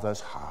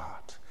Father's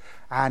heart.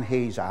 And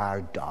he's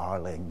our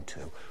darling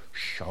too.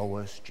 Show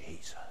us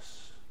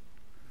Jesus.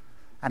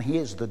 And he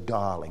is the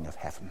darling of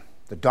heaven.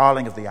 The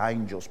darling of the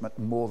angels, but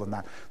more than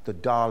that, the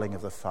darling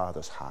of the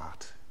Father's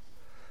heart.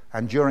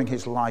 And during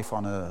his life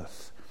on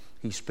earth,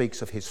 he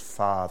speaks of his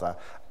Father,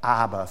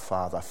 Abba,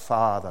 Father,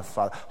 Father,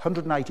 Father.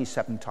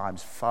 187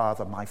 times,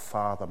 Father, my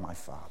Father, my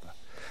Father.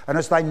 And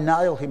as they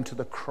nail him to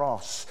the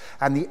cross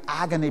and the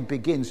agony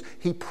begins,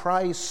 he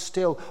prays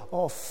still,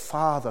 oh,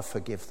 Father,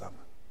 forgive them.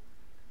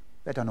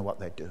 They don't know what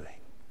they're doing.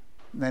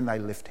 And then they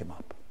lift him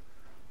up.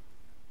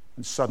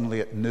 And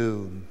suddenly at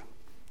noon,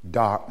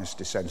 darkness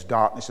descends.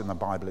 Darkness in the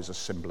Bible is a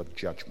symbol of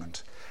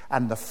judgment.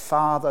 And the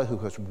Father who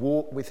has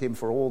walked with him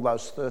for all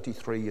those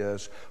 33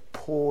 years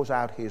pours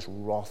out his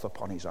wrath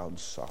upon his own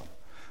Son.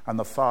 And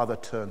the Father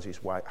turns his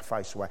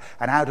face away.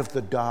 And out of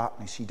the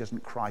darkness, he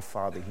doesn't cry,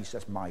 Father. He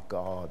says, my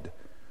God,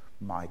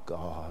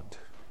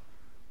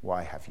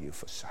 why have you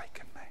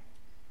forsaken me?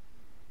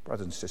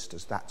 Brothers and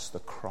sisters, that's the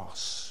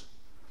cross.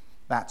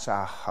 That's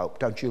our hope.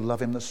 Don't you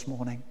love him this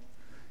morning?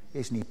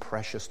 Isn't he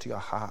precious to your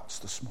hearts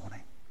this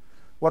morning?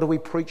 What do we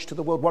preach to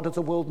the world? What does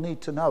the world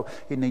need to know?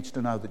 It needs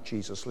to know that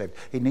Jesus lived.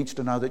 It needs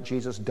to know that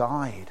Jesus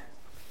died.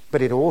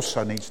 But it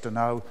also needs to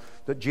know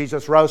that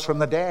Jesus rose from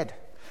the dead.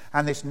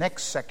 And this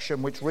next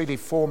section, which really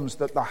forms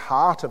the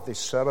heart of this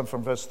sermon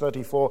from verse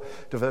 34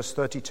 to verse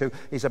 32,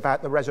 is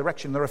about the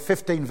resurrection. There are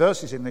 15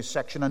 verses in this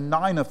section, and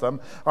 9 of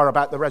them are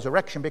about the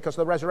resurrection, because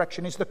the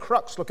resurrection is the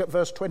crux. Look at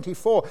verse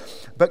 24.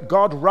 But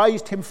God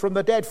raised him from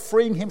the dead,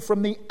 freeing him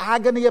from the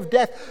agony of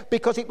death,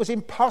 because it was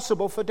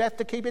impossible for death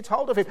to keep its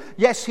hold of him.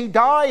 Yes, he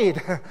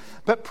died,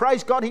 but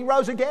praise God, he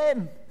rose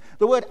again.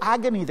 The word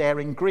agony there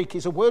in Greek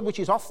is a word which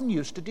is often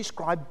used to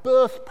describe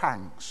birth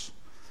pangs.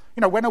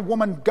 When a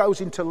woman goes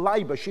into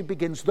labour, she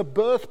begins the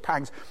birth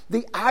pangs.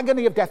 The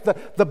agony of death,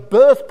 the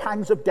birth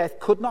pangs of death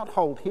could not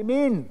hold him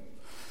in.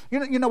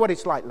 You know what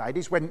it's like,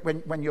 ladies,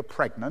 when you're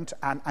pregnant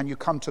and you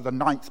come to the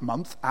 9th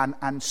month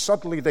and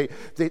suddenly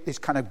this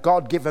kind of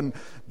God-given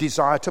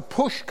desire to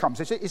push comes.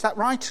 Is that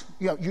right?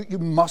 You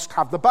must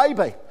have the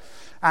baby.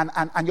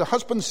 And your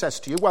husband says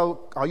to you,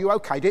 well, are you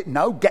okay?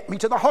 No, get me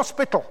to the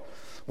hospital.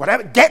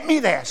 whatever, get me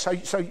there. So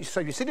you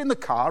sit in the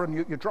car and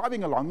you're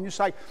driving along and you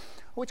say,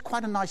 oh, it's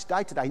quite a nice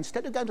day today.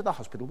 Instead of going to the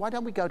hospital, why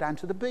don't we go down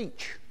to the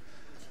beach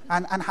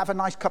and have a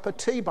nice cup of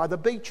tea by the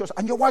beach?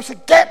 And your wife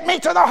said, get me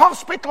to the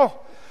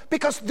hospital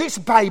because this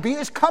baby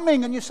is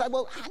coming. And you say,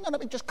 well, hang on a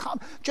minute,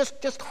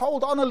 just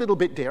hold on a little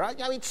bit, dear.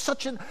 It's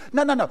such a...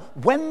 No.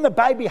 When the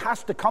baby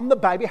has to come, the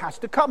baby has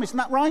to come. Isn't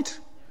that right?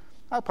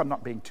 I hope I'm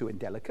not being too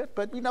indelicate,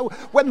 but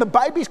when the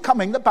baby's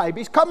coming, the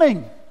baby's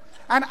coming.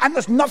 And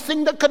there's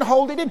nothing that can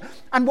hold it in.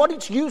 And what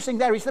it's using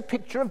there is the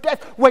picture of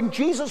death. When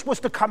Jesus was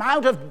to come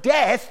out of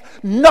death,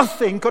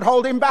 nothing could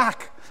hold him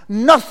back.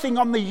 Nothing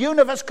on the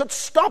universe could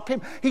stop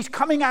him. He's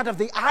coming out of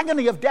the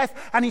agony of death,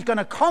 and he's going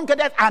to conquer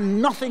death,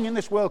 and nothing in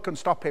this world can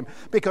stop him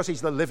because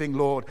he's the living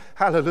Lord.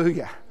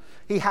 Hallelujah.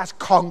 He has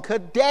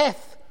conquered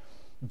death.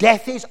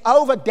 Death is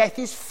over. Death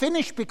is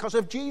finished because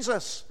of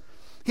Jesus.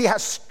 He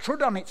has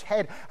stood on its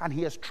head, and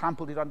he has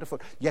trampled it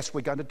underfoot. Yes, we're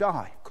going to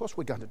die. Of course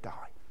we're going to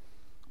die.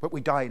 But we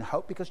die in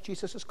hope because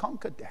Jesus has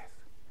conquered death.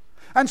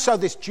 And so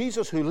this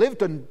Jesus who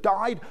lived and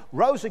died,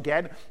 rose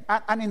again,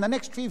 and in the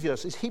next few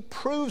verses, he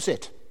proves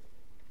it.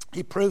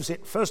 He proves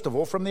it, first of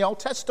all, from the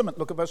Old Testament.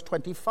 Look at verse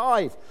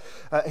 25.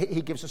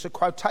 He gives us a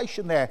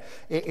quotation there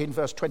in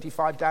verse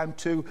 25 down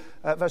to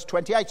verse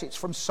 28. It's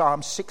from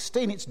Psalm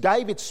 16. It's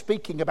David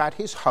speaking about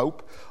his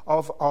hope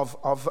of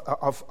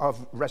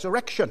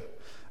resurrection.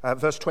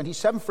 Verse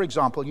 27, for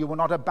example, you will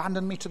not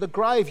abandon me to the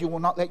grave. You will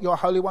not let your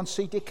Holy One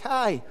see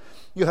decay.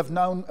 You have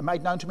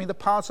made known to me the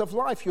paths of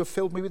life. You have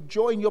filled me with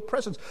joy in your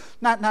presence.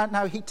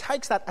 Now he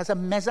takes that as a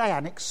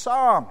messianic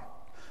psalm,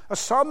 a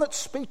psalm that's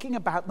speaking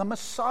about the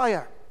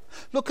Messiah.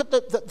 Look at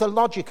the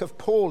logic of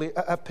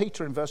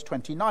Peter in verse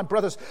 29.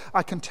 Brothers,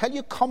 I can tell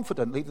you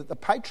confidently that the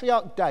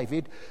patriarch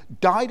David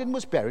died and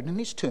was buried, and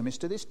his tomb is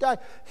to this day.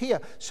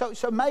 Here, so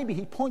maybe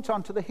he points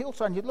onto the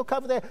hillside, and you look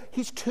over there,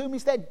 his tomb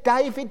is there.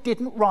 David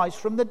didn't rise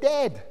from the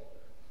dead.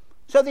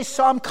 So this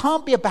psalm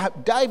can't be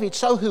about David,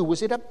 so who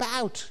was it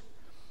about?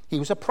 He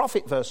was a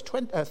prophet, verse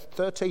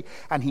 30,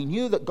 and he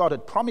knew that God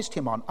had promised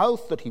him on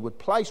oath that he would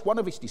place one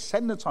of his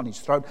descendants on his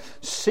throne.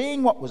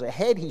 Seeing what was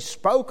ahead, he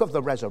spoke of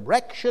the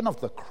resurrection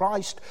of the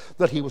Christ,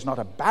 that he was not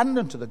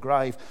abandoned to the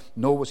grave,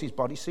 nor was his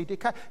body see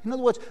decay. In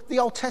other words, the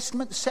Old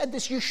Testament said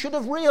this. You should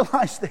have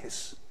realized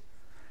this.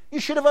 You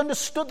should have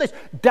understood this.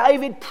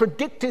 David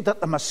predicted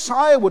that the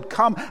Messiah would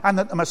come, and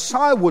that the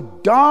Messiah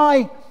would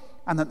die,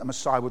 and that the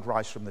Messiah would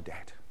rise from the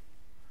dead.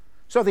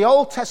 So the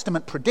Old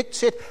Testament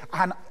predicts it,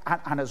 and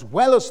as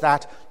well as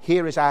that,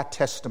 here is our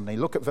testimony.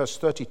 Look at verse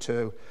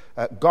 32.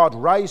 God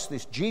raised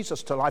this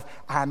Jesus to life,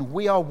 and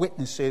we are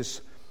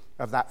witnesses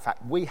of that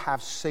fact. We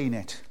have seen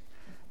it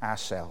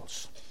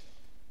ourselves.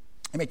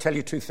 Let me tell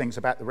you two things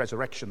about the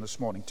resurrection this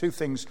morning. Two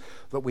things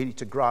that we need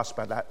to grasp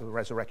about the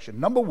resurrection.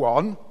 Number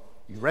one,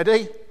 you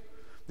ready?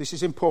 This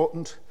is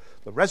important.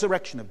 The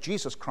resurrection of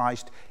Jesus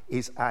Christ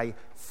is a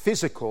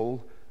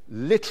physical,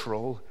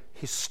 literal,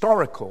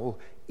 historical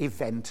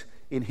event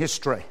in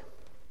history.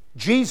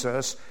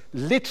 Jesus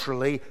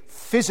literally,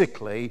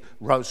 physically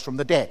rose from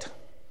the dead.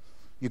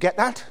 You get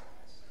that?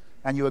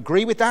 And you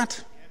agree with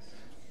that?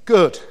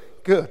 Good.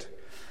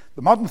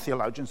 The modern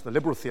theologians, the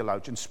liberal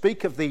theologians,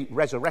 speak of the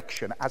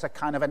resurrection as a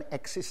kind of an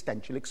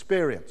existential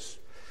experience.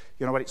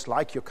 You know what it's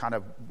like? You're kind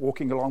of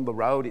walking along the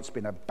road. It's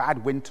been a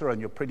bad winter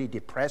and you're pretty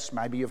depressed.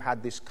 Maybe you've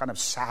had this kind of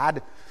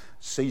sad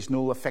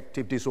seasonal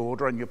affective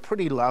disorder and you're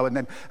pretty low. And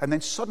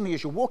then suddenly,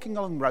 as you're walking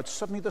along the road,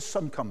 suddenly the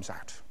sun comes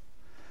out.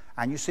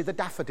 And you see the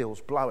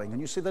daffodils blowing,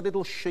 and you see the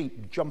little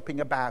sheep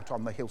jumping about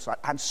on the hillside.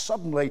 And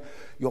suddenly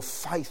your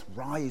faith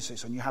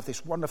rises, and you have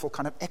this wonderful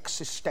kind of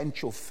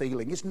existential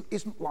feeling.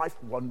 Isn't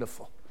life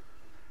wonderful?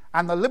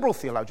 And the liberal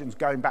theologians,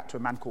 going back to a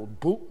man called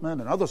Bultmann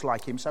and others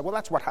like him, say, well,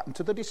 that's what happened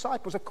to the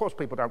disciples. Of course,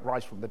 people don't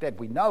rise from the dead.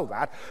 We know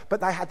that. But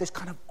they had this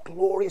kind of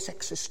glorious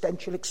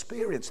existential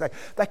experience.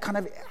 They kind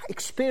of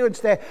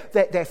experienced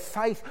their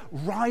faith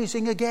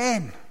rising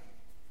again.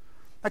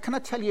 Now, can I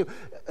tell you,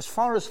 as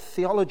far as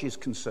theology is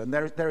concerned,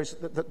 there is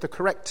the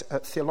correct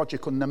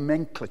theological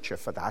nomenclature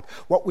for that.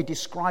 What we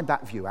describe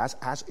that view as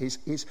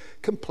is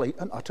complete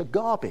and utter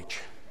garbage.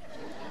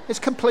 It's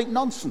complete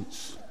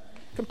nonsense.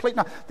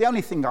 The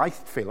only thing I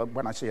feel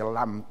when I see a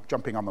lamb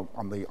jumping on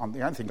the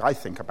only thing I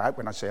think about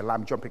when I see a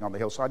lamb jumping on the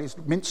hillside is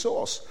mint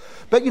sauce.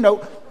 But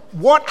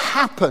what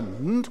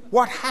happened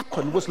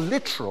was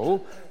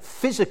literal,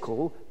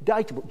 physical,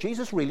 datable.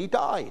 Jesus really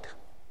died.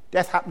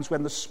 Death happens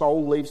when the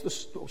soul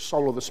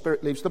or the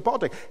spirit leaves the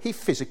body. He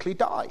physically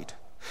died.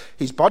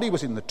 His body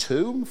was in the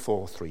tomb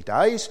for 3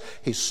 days.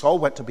 His soul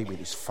went to be with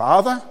his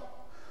Father.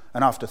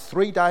 And after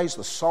 3 days,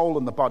 the soul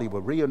and the body were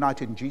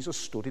reunited, and Jesus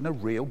stood in a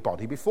real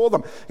body before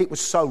them. It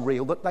was so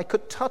real that they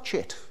could touch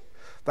it.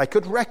 They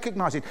could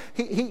recognize it.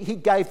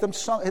 They gave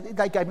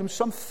him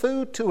some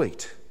food to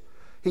eat.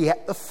 He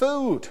ate the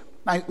food.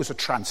 Now, it was a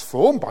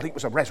transformed body. It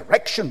was a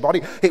resurrection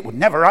body. It would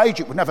never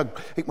age. It would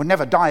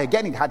never die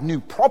again. It had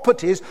new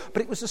properties,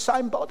 but it was the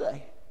same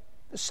body.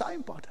 The same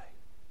body.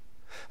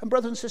 And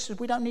brothers and sisters,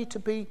 we don't need to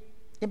be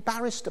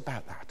embarrassed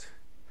about that.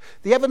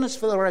 The evidence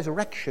for the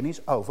resurrection is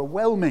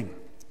overwhelming.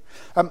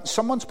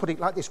 Someone's put it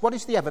like this: what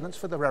is the evidence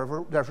for the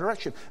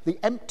resurrection? The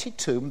empty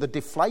tomb, the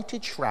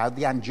deflated shroud,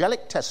 the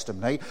angelic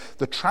testimony,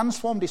 the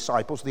transformed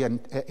disciples, the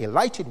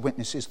elated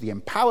witnesses, the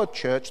empowered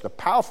church, the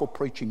powerful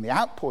preaching, the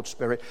outpoured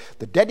spirit,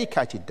 the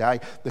dedicated day,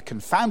 the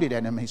confounded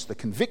enemies, the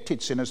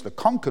convicted sinners, the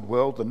conquered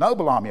world, the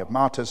noble army of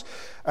martyrs,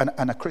 and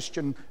a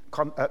Christian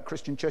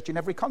church in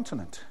every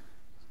continent.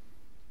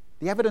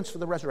 The evidence for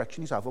the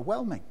resurrection is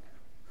overwhelming.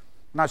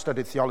 When I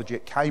studied theology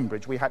at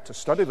Cambridge, we had to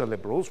study the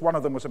liberals. One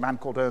of them was a man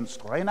called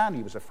Ernst Renan.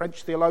 He was a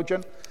French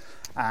theologian.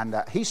 And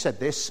he said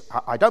this: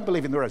 I don't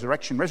believe in the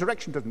resurrection.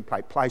 Resurrection doesn't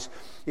take place.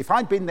 If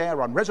I'd been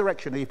there on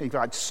resurrection evening, if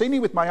I'd seen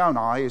him with my own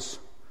eyes,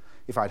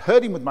 if I'd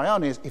heard him with my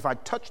own ears, if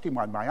I'd touched him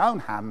with my own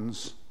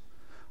hands,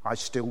 I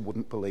still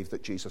wouldn't believe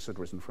that Jesus had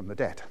risen from the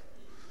dead.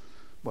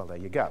 Well, there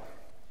you go.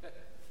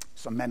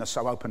 Some men are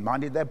so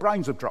open-minded, their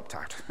brains have dropped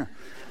out.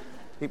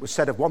 It was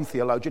said of one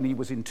theologian, he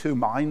was in two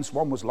minds.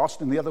 One was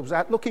lost and the other was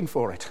out looking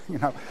for it.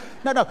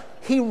 No,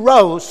 he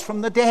rose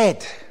from the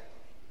dead.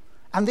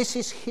 And this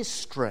is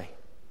history.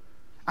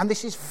 And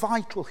this is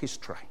vital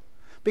history.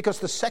 Because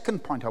the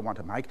second point I want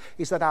to make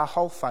is that our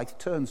whole faith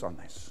turns on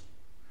this.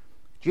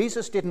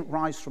 Jesus didn't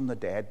rise from the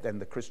dead, then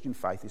the Christian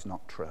faith is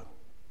not true.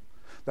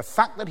 The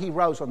fact that he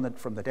rose from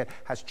the dead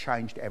has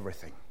changed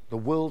everything. The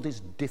world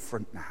is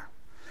different now.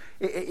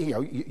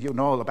 You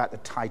know all about the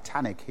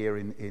Titanic here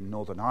in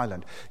Northern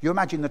Ireland. You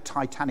imagine the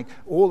Titanic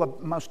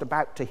almost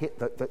about to hit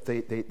the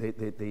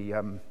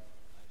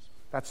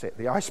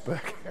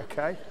iceberg,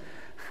 okay?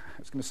 I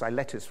was going to say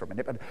letters for a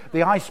minute, but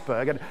the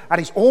iceberg, and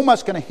it's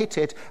almost going to hit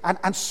it,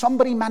 and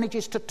somebody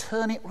manages to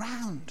turn it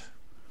round.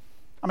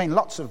 I mean,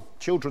 lots of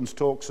children's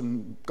talks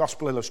and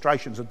gospel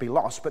illustrations would be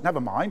lost, but never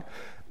mind.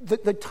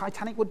 The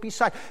Titanic would be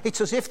saved. It's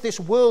as if this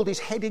world is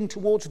heading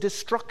towards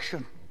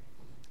destruction.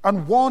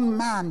 And one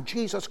man,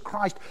 Jesus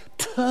Christ,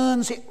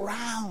 turns it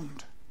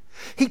round.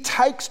 He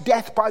takes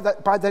death by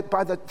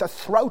the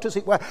throat, as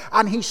it were,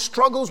 and he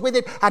struggles with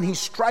it, and he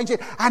strains it,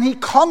 and he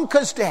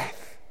conquers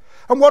death.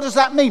 And what does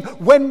that mean?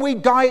 When we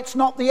die, it's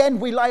not the end.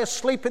 We lay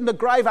asleep in the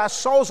grave. Our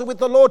souls are with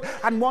the Lord,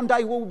 and one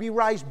day we'll be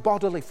raised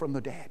bodily from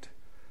the dead,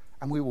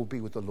 and we will be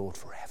with the Lord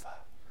forever.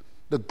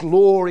 The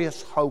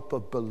glorious hope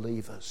of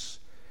believers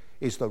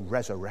is the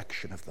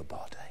resurrection of the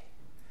body,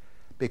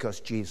 because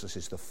Jesus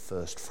is the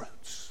first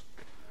fruits.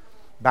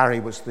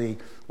 Barry was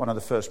one of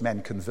the first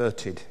men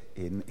converted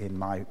in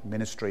my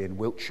ministry in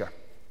Wiltshire.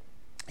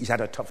 He's had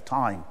a tough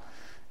time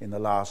in the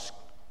last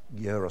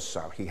year or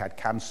so. He had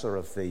cancer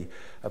of the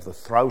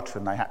throat,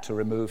 and they had to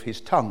remove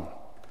his tongue.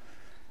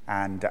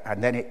 And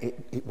then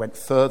it went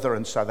further,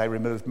 and so they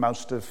removed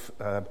most of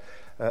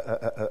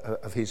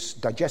his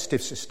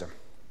digestive system.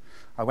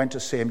 I went to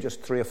see him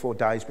just 3 or 4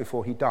 days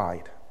before he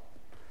died.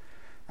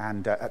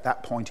 And at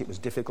that point, it was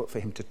difficult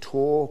for him to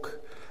talk.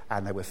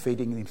 And they were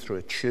feeding him through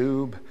a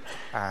tube.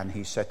 And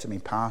he said to me,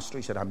 Pastor,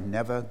 he said, I'm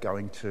never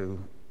going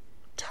to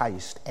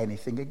taste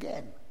anything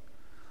again.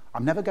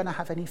 I'm never going to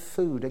have any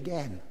food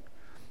again.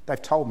 They've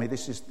told me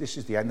this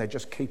is the end. They're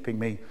just keeping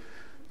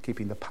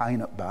the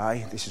pain at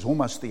bay. This is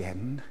almost the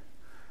end.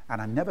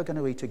 And I'm never going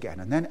to eat again.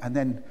 And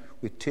then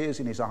with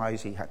tears in his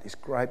eyes, he had this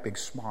great big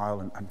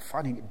smile and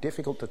finding it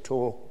difficult to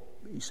talk.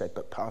 He said,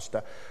 but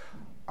Pastor,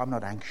 I'm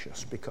not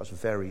anxious, because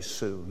very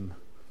soon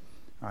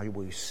I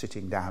will be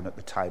sitting down at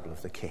the table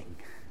of the King.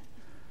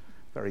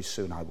 Very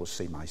soon I will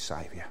see my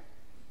Saviour,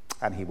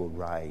 and he will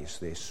raise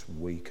this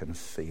weak and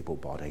feeble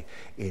body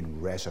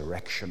in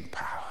resurrection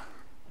power.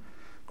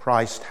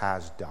 Christ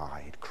has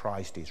died.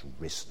 Christ is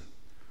risen.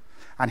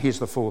 And here's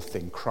the fourth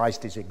thing.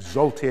 Christ is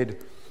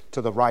exalted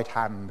to the right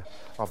hand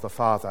of the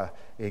Father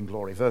in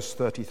glory. Verse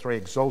 33,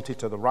 exalted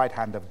to the right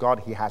hand of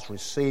God, he has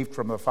received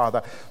from the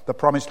Father the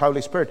promised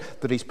Holy Spirit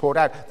that he's poured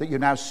out, that you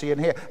now see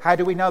and hear. How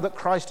do we know that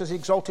Christ is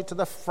exalted to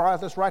the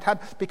Father's right hand?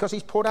 Because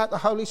he's poured out the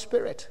Holy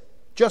Spirit,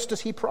 just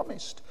as he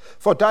promised.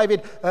 For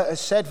David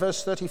said,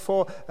 verse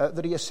 34,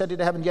 that he ascended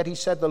to heaven, yet he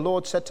said, the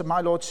Lord said to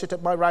my Lord, sit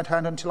at my right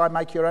hand until I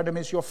make your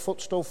enemies your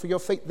footstool for your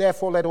feet.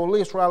 Therefore let all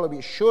Israel be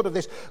assured of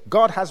this.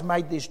 God has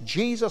made this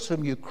Jesus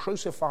whom you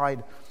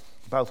crucified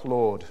both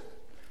Lord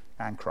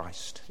and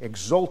Christ,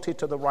 exalted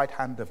to the right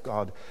hand of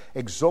God,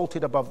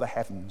 exalted above the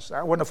heavens.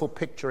 That wonderful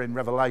picture in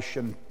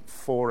Revelation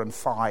 4 and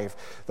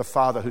 5, the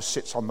Father who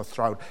sits on the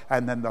throne,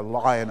 and then the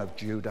Lion of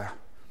Judah,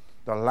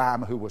 the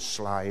Lamb who was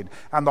slain,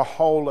 and the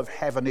whole of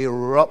heaven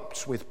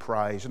erupts with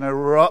praise and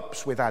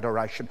erupts with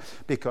adoration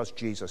because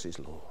Jesus is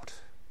Lord.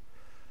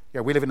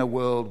 Yeah, we live in a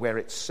world where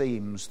it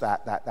seems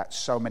that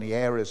so many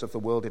areas of the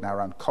world in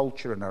our own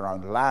culture, in our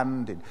own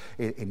land,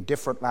 in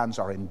different lands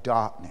are in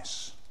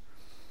darkness.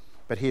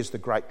 But here's the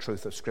great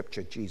truth of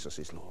Scripture. Jesus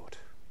is Lord.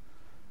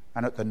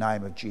 And at the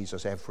name of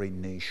Jesus, every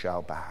knee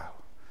shall bow.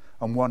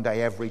 And one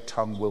day every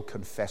tongue will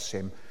confess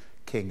him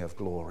King of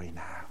glory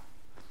now.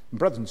 And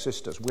brothers and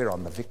sisters, we're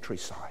on the victory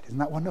side. Isn't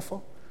that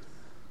wonderful?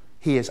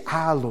 He is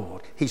our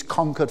Lord. He's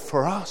conquered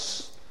for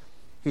us.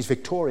 He's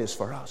victorious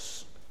for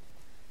us.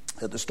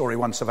 The story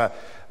once of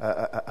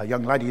a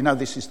young lady. You know,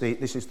 this is the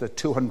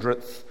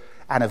 200th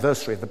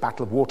anniversary of the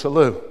Battle of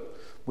Waterloo.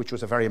 which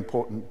was a very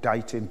important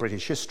date in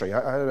British history.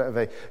 Of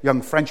a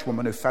young French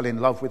woman who fell in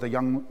love with a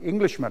young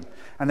Englishman,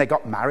 and they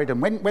got married.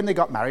 And when they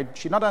got married,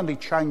 she not only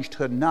changed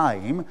her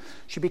name,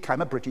 she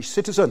became a British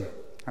citizen.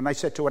 And they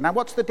said to her, now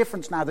what's the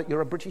difference now that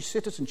you're a British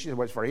citizen? She said,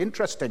 well, it's very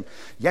interesting.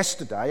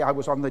 Yesterday I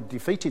was on the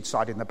defeated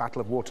side in the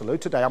Battle of Waterloo.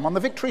 Today I'm on the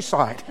victory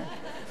side.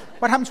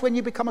 What happens when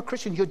you become a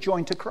Christian? You're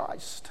joined to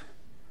Christ.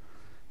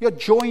 You're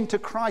joined to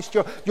Christ.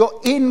 You're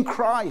in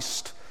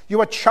Christ. You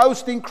are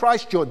chosen in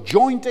Christ. You're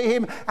joined to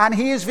him. And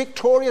he is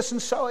victorious,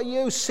 and so are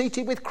you,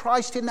 seated with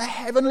Christ in the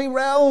heavenly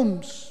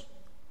realms.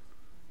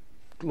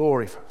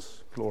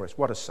 Glorious.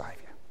 What a Saviour.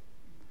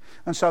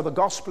 And so the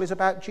gospel is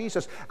about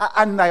Jesus.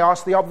 And they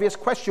ask the obvious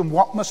question,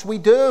 what must we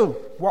do?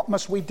 What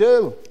must we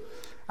do?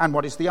 And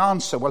what is the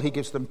answer? Well, he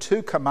gives them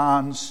 2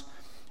 commands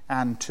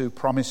and 2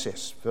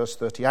 promises. Verse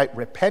 38,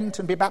 repent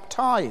and be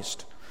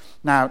baptized.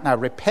 Now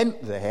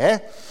repent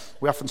there.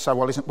 We often say,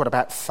 well, what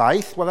about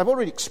faith? Well, they've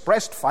already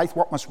expressed faith.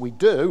 What must we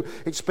do?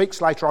 It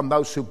speaks later on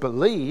those who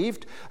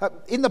believed.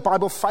 In the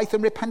Bible, faith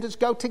and repentance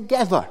go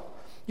together.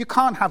 You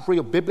can't have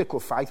real biblical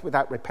faith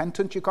without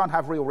repentance. You can't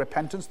have real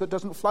repentance that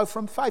doesn't flow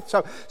from faith.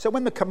 So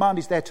when the command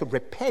is there to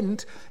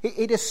repent,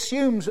 it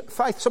assumes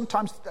faith.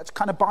 Sometimes that's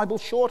kind of Bible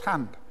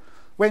shorthand.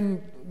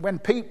 When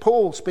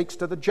Paul speaks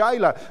to the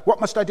jailer, what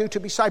must I do to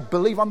be saved?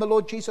 Believe on the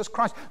Lord Jesus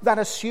Christ. That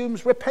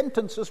assumes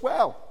repentance as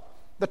well.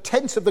 The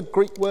tense of the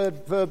Greek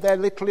verb there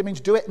literally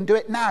means do it and do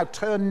it now.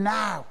 Turn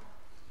now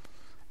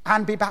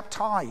and be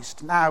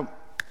baptized. Now,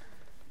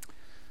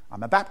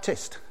 I'm a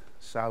Baptist,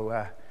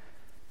 so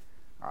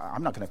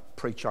I'm not going to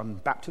preach on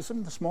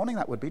baptism this morning.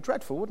 That would be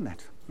dreadful, wouldn't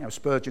it? You know,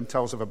 Spurgeon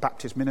tells of a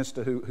Baptist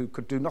minister who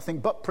could do nothing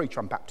but preach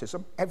on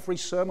baptism. Every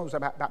sermon was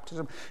about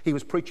baptism. He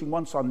was preaching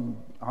once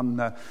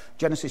on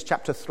Genesis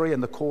chapter 3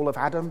 and the call of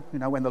Adam. You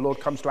know, when the Lord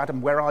comes to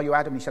Adam, where are you,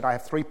 Adam? He said, I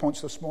have 3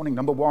 points this morning.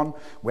 Number 1,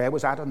 where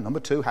was Adam? Number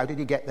 2, how did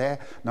he get there?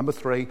 Number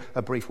 3,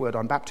 a brief word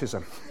on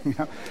baptism. You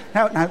know?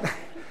 Now,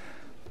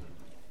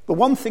 the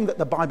one thing that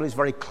the Bible is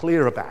very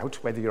clear about,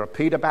 whether you're a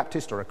Peter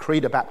Baptist or a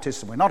Creeder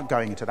Baptist, and we're not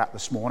going into that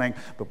this morning,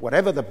 but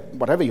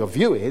whatever your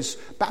view is,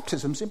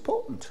 baptism's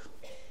important.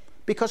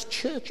 Because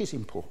church is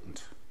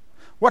important.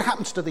 What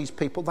happens to these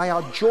people? They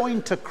are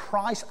joined to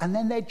Christ, and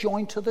then they're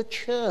joined to the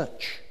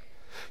church.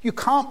 You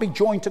can't be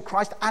joined to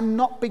Christ and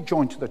not be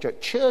joined to the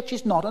church. Church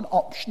is not an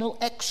optional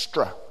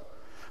extra.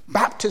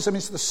 Baptism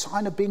is the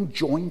sign of being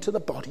joined to the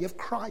body of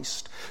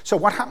Christ. So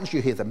what happens?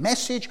 You hear the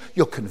message,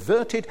 you're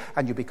converted,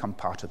 and you become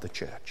part of the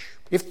church.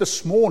 If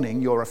this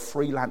morning you're a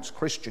freelance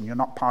Christian, you're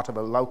not part of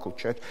a local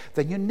church,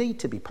 then you need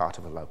to be part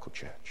of a local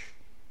church.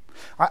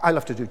 I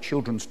love to do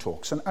children's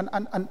talks,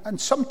 and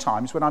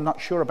sometimes when I'm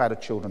not sure about a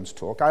children's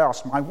talk, I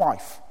ask my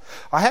wife.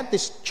 I had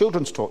this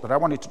children's talk that I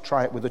wanted to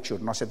try it with the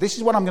children. I said, this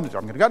is what I'm going to do.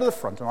 I'm going to go to the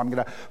front and I'm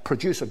going to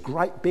produce a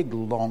great big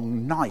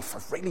long knife,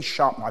 a really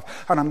sharp knife,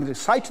 and I'm going to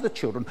say to the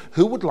children,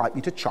 who would like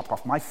me to chop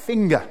off my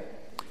finger?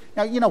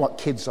 Now, you know what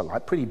kids are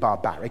like, pretty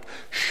barbaric.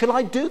 Shall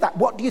I do that?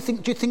 What do you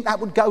think? Do you think that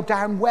would go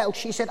down well?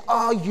 She said,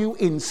 are you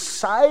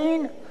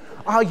insane?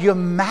 Are you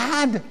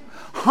mad?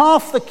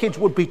 Half the kids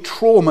would be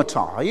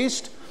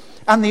traumatized,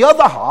 and the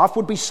other half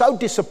would be so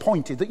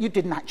disappointed that you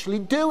didn't actually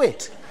do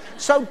it.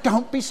 So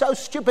don't be so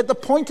stupid. The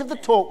point of the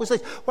talk was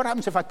this: what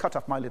happens if I cut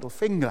off my little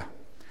finger?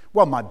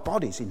 Well, my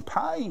body's in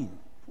pain,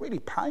 really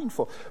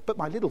painful, but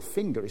my little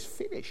finger is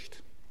finished.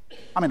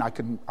 I mean, I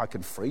can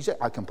freeze it,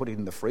 I can put it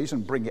in the freezer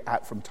and bring it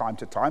out from time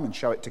to time and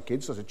show it to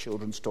kids as a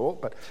children's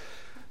talk, but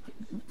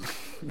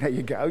there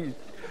you go.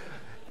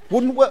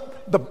 Wouldn't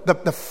work.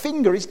 The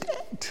finger is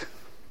dead.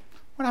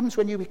 What happens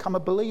when you become a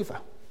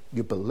believer?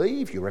 You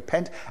believe, you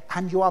repent,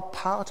 and you are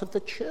part of the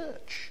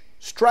church.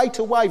 Straight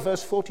away,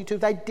 verse 42,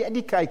 they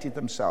dedicated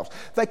themselves.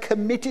 They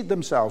committed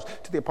themselves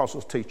to the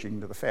apostles'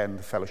 teaching, to the faith and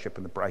the fellowship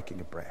and the breaking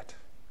of bread.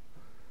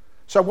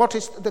 So what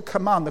is the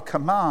command? The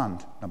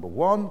command, number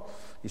 1,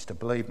 is to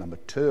believe. Number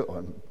 2,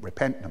 or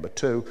repent. Number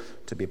 2,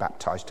 to be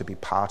baptized, to be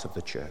part of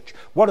the church.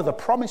 What are the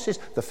promises?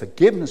 The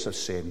forgiveness of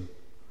sin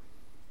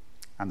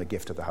and the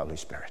gift of the Holy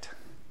Spirit.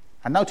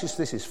 And notice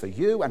this is for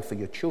you and for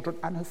your children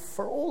and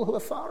for all who are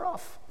far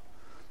off.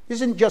 This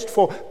isn't just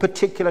for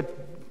particular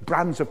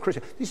brands of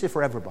Christians. This is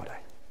for everybody.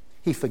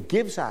 He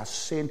forgives our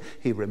sin.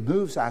 He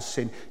removes our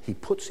sin. He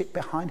puts it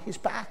behind his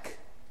back.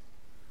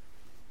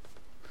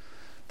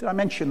 Did I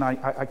mention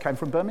I came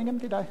from Birmingham?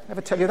 Did I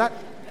ever tell you that?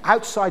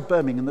 Outside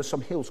Birmingham, there's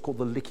some hills called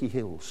the Lickey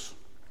Hills.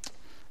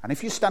 And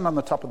if you stand on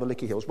the top of the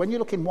Lickey Hills, when you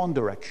look in one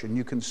direction,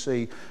 you can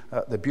see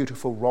the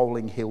beautiful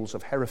rolling hills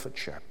of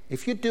Herefordshire.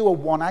 If you do a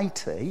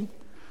 180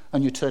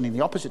 and you turn in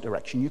the opposite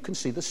direction, you can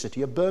see the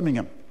city of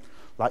Birmingham,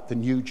 like the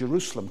New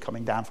Jerusalem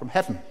coming down from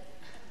heaven.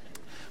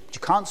 But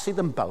you can't see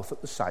them both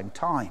at the same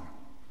time.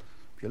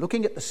 If you're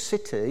looking at the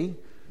city,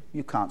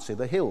 you can't see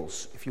the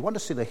hills. If you want to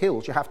see the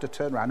hills, you have to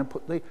turn around and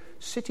put the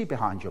city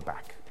behind your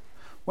back.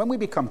 When we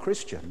become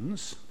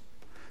Christians,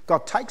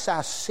 God takes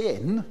our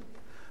sin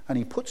and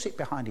he puts it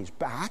behind his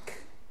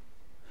back,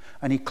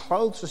 And he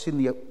clothes us in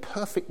the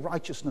perfect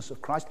righteousness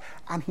of Christ,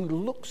 and he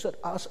looks at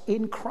us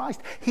in Christ.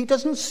 He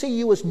doesn't see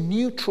you as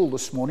neutral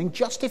this morning.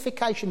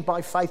 Justification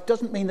by faith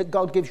doesn't mean that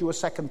God gives you a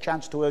second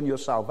chance to earn your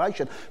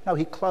salvation. No,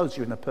 he clothes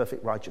you in the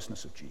perfect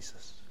righteousness of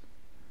Jesus.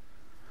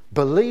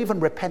 Believe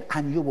and repent,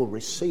 and you will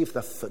receive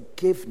the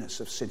forgiveness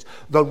of sins,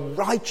 the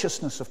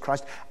righteousness of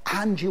Christ,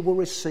 and you will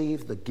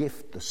receive the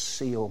gift, the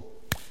seal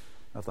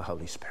of the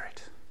Holy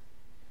Spirit.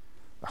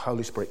 The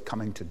Holy Spirit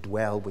coming to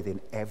dwell within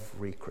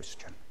every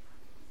Christian.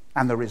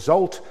 And the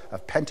result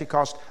of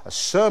Pentecost, a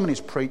sermon is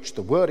preached,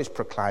 the word is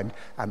proclaimed,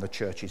 and the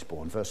church is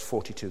born. Verse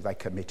 42, they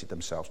committed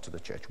themselves to the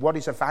church. What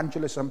is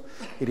evangelism?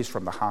 It is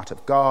from the heart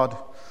of God,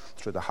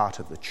 through the heart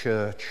of the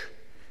church,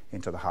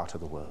 into the heart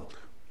of the world.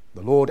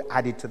 The Lord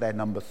added to their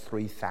number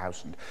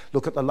 3,000.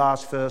 Look at the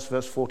last verse,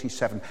 verse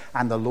 47.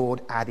 And the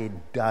Lord added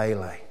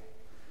daily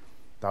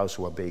those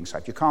who are being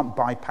saved. You can't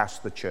bypass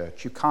the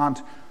church. You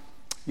can't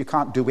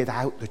do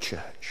without the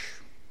church.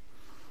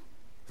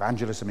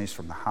 Evangelism is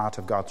from the heart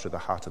of God through the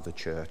heart of the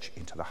church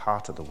into the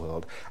heart of the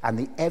world. And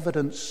the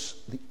evidence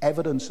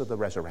of the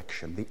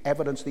resurrection, the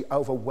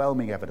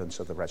overwhelming evidence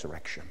of the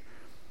resurrection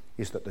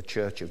is that the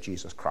church of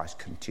Jesus Christ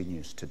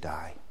continues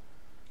today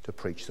to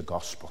preach the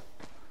gospel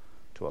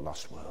to a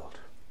lost world.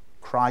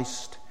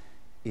 Christ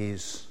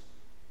is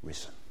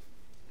risen.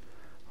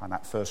 On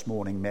that first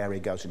morning, Mary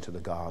goes into the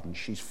garden.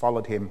 She's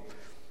followed him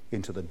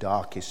into the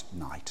darkest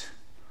night,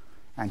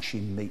 and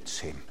she meets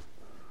him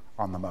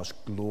on the most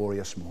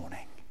glorious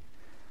morning.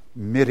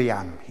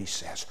 Miriam, he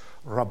says,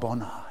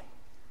 Rabboni.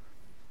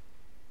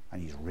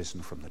 And he's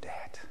risen from the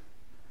dead.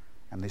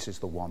 And this is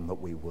the one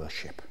that we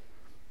worship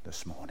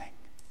this morning.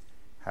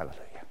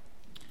 Hallelujah.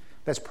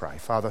 Let's pray.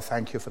 Father,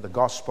 thank you for the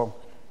gospel.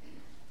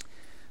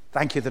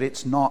 Thank you that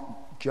it's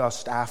not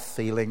just our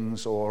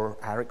feelings or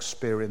our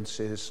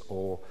experiences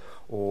or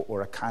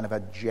a kind of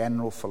a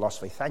general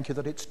philosophy. Thank you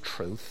that it's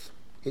truth,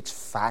 it's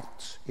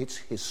facts, it's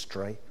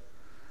history.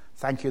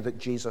 Thank you that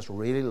Jesus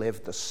really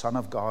lived, the Son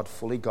of God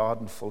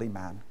and fully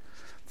man.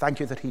 Thank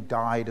you that he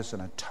died as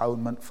an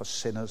atonement for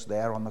sinners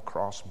there on the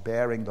cross,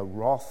 bearing the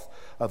wrath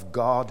of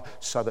God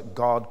so that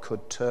God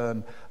could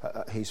turn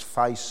his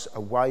face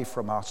away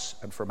from us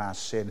and from our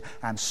sin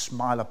and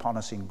smile upon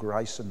us in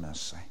grace and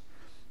mercy.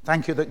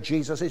 Thank you that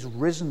Jesus is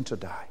risen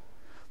today,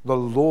 the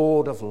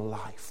Lord of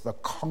life, the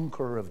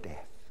conqueror of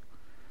death.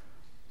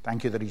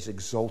 Thank you that he's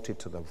exalted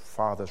to the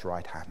Father's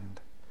right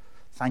hand.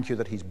 Thank you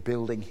that he's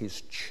building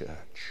his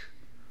church.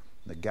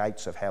 The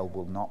gates of hell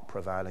will not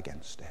prevail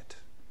against it.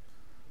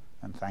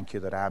 And thank you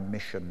that our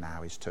mission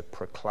now is to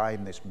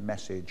proclaim this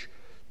message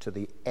to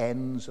the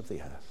ends of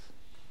the earth.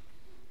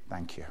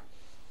 Thank you.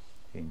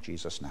 In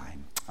Jesus'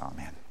 name,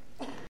 amen.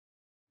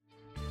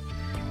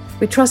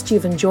 We trust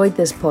you've enjoyed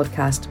this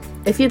podcast.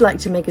 If you'd like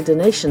to make a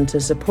donation to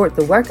support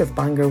the work of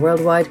Bangor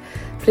Worldwide,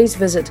 please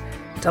visit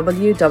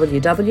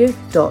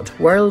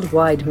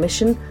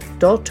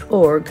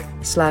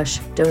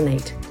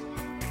www.worldwidemission.org/donate.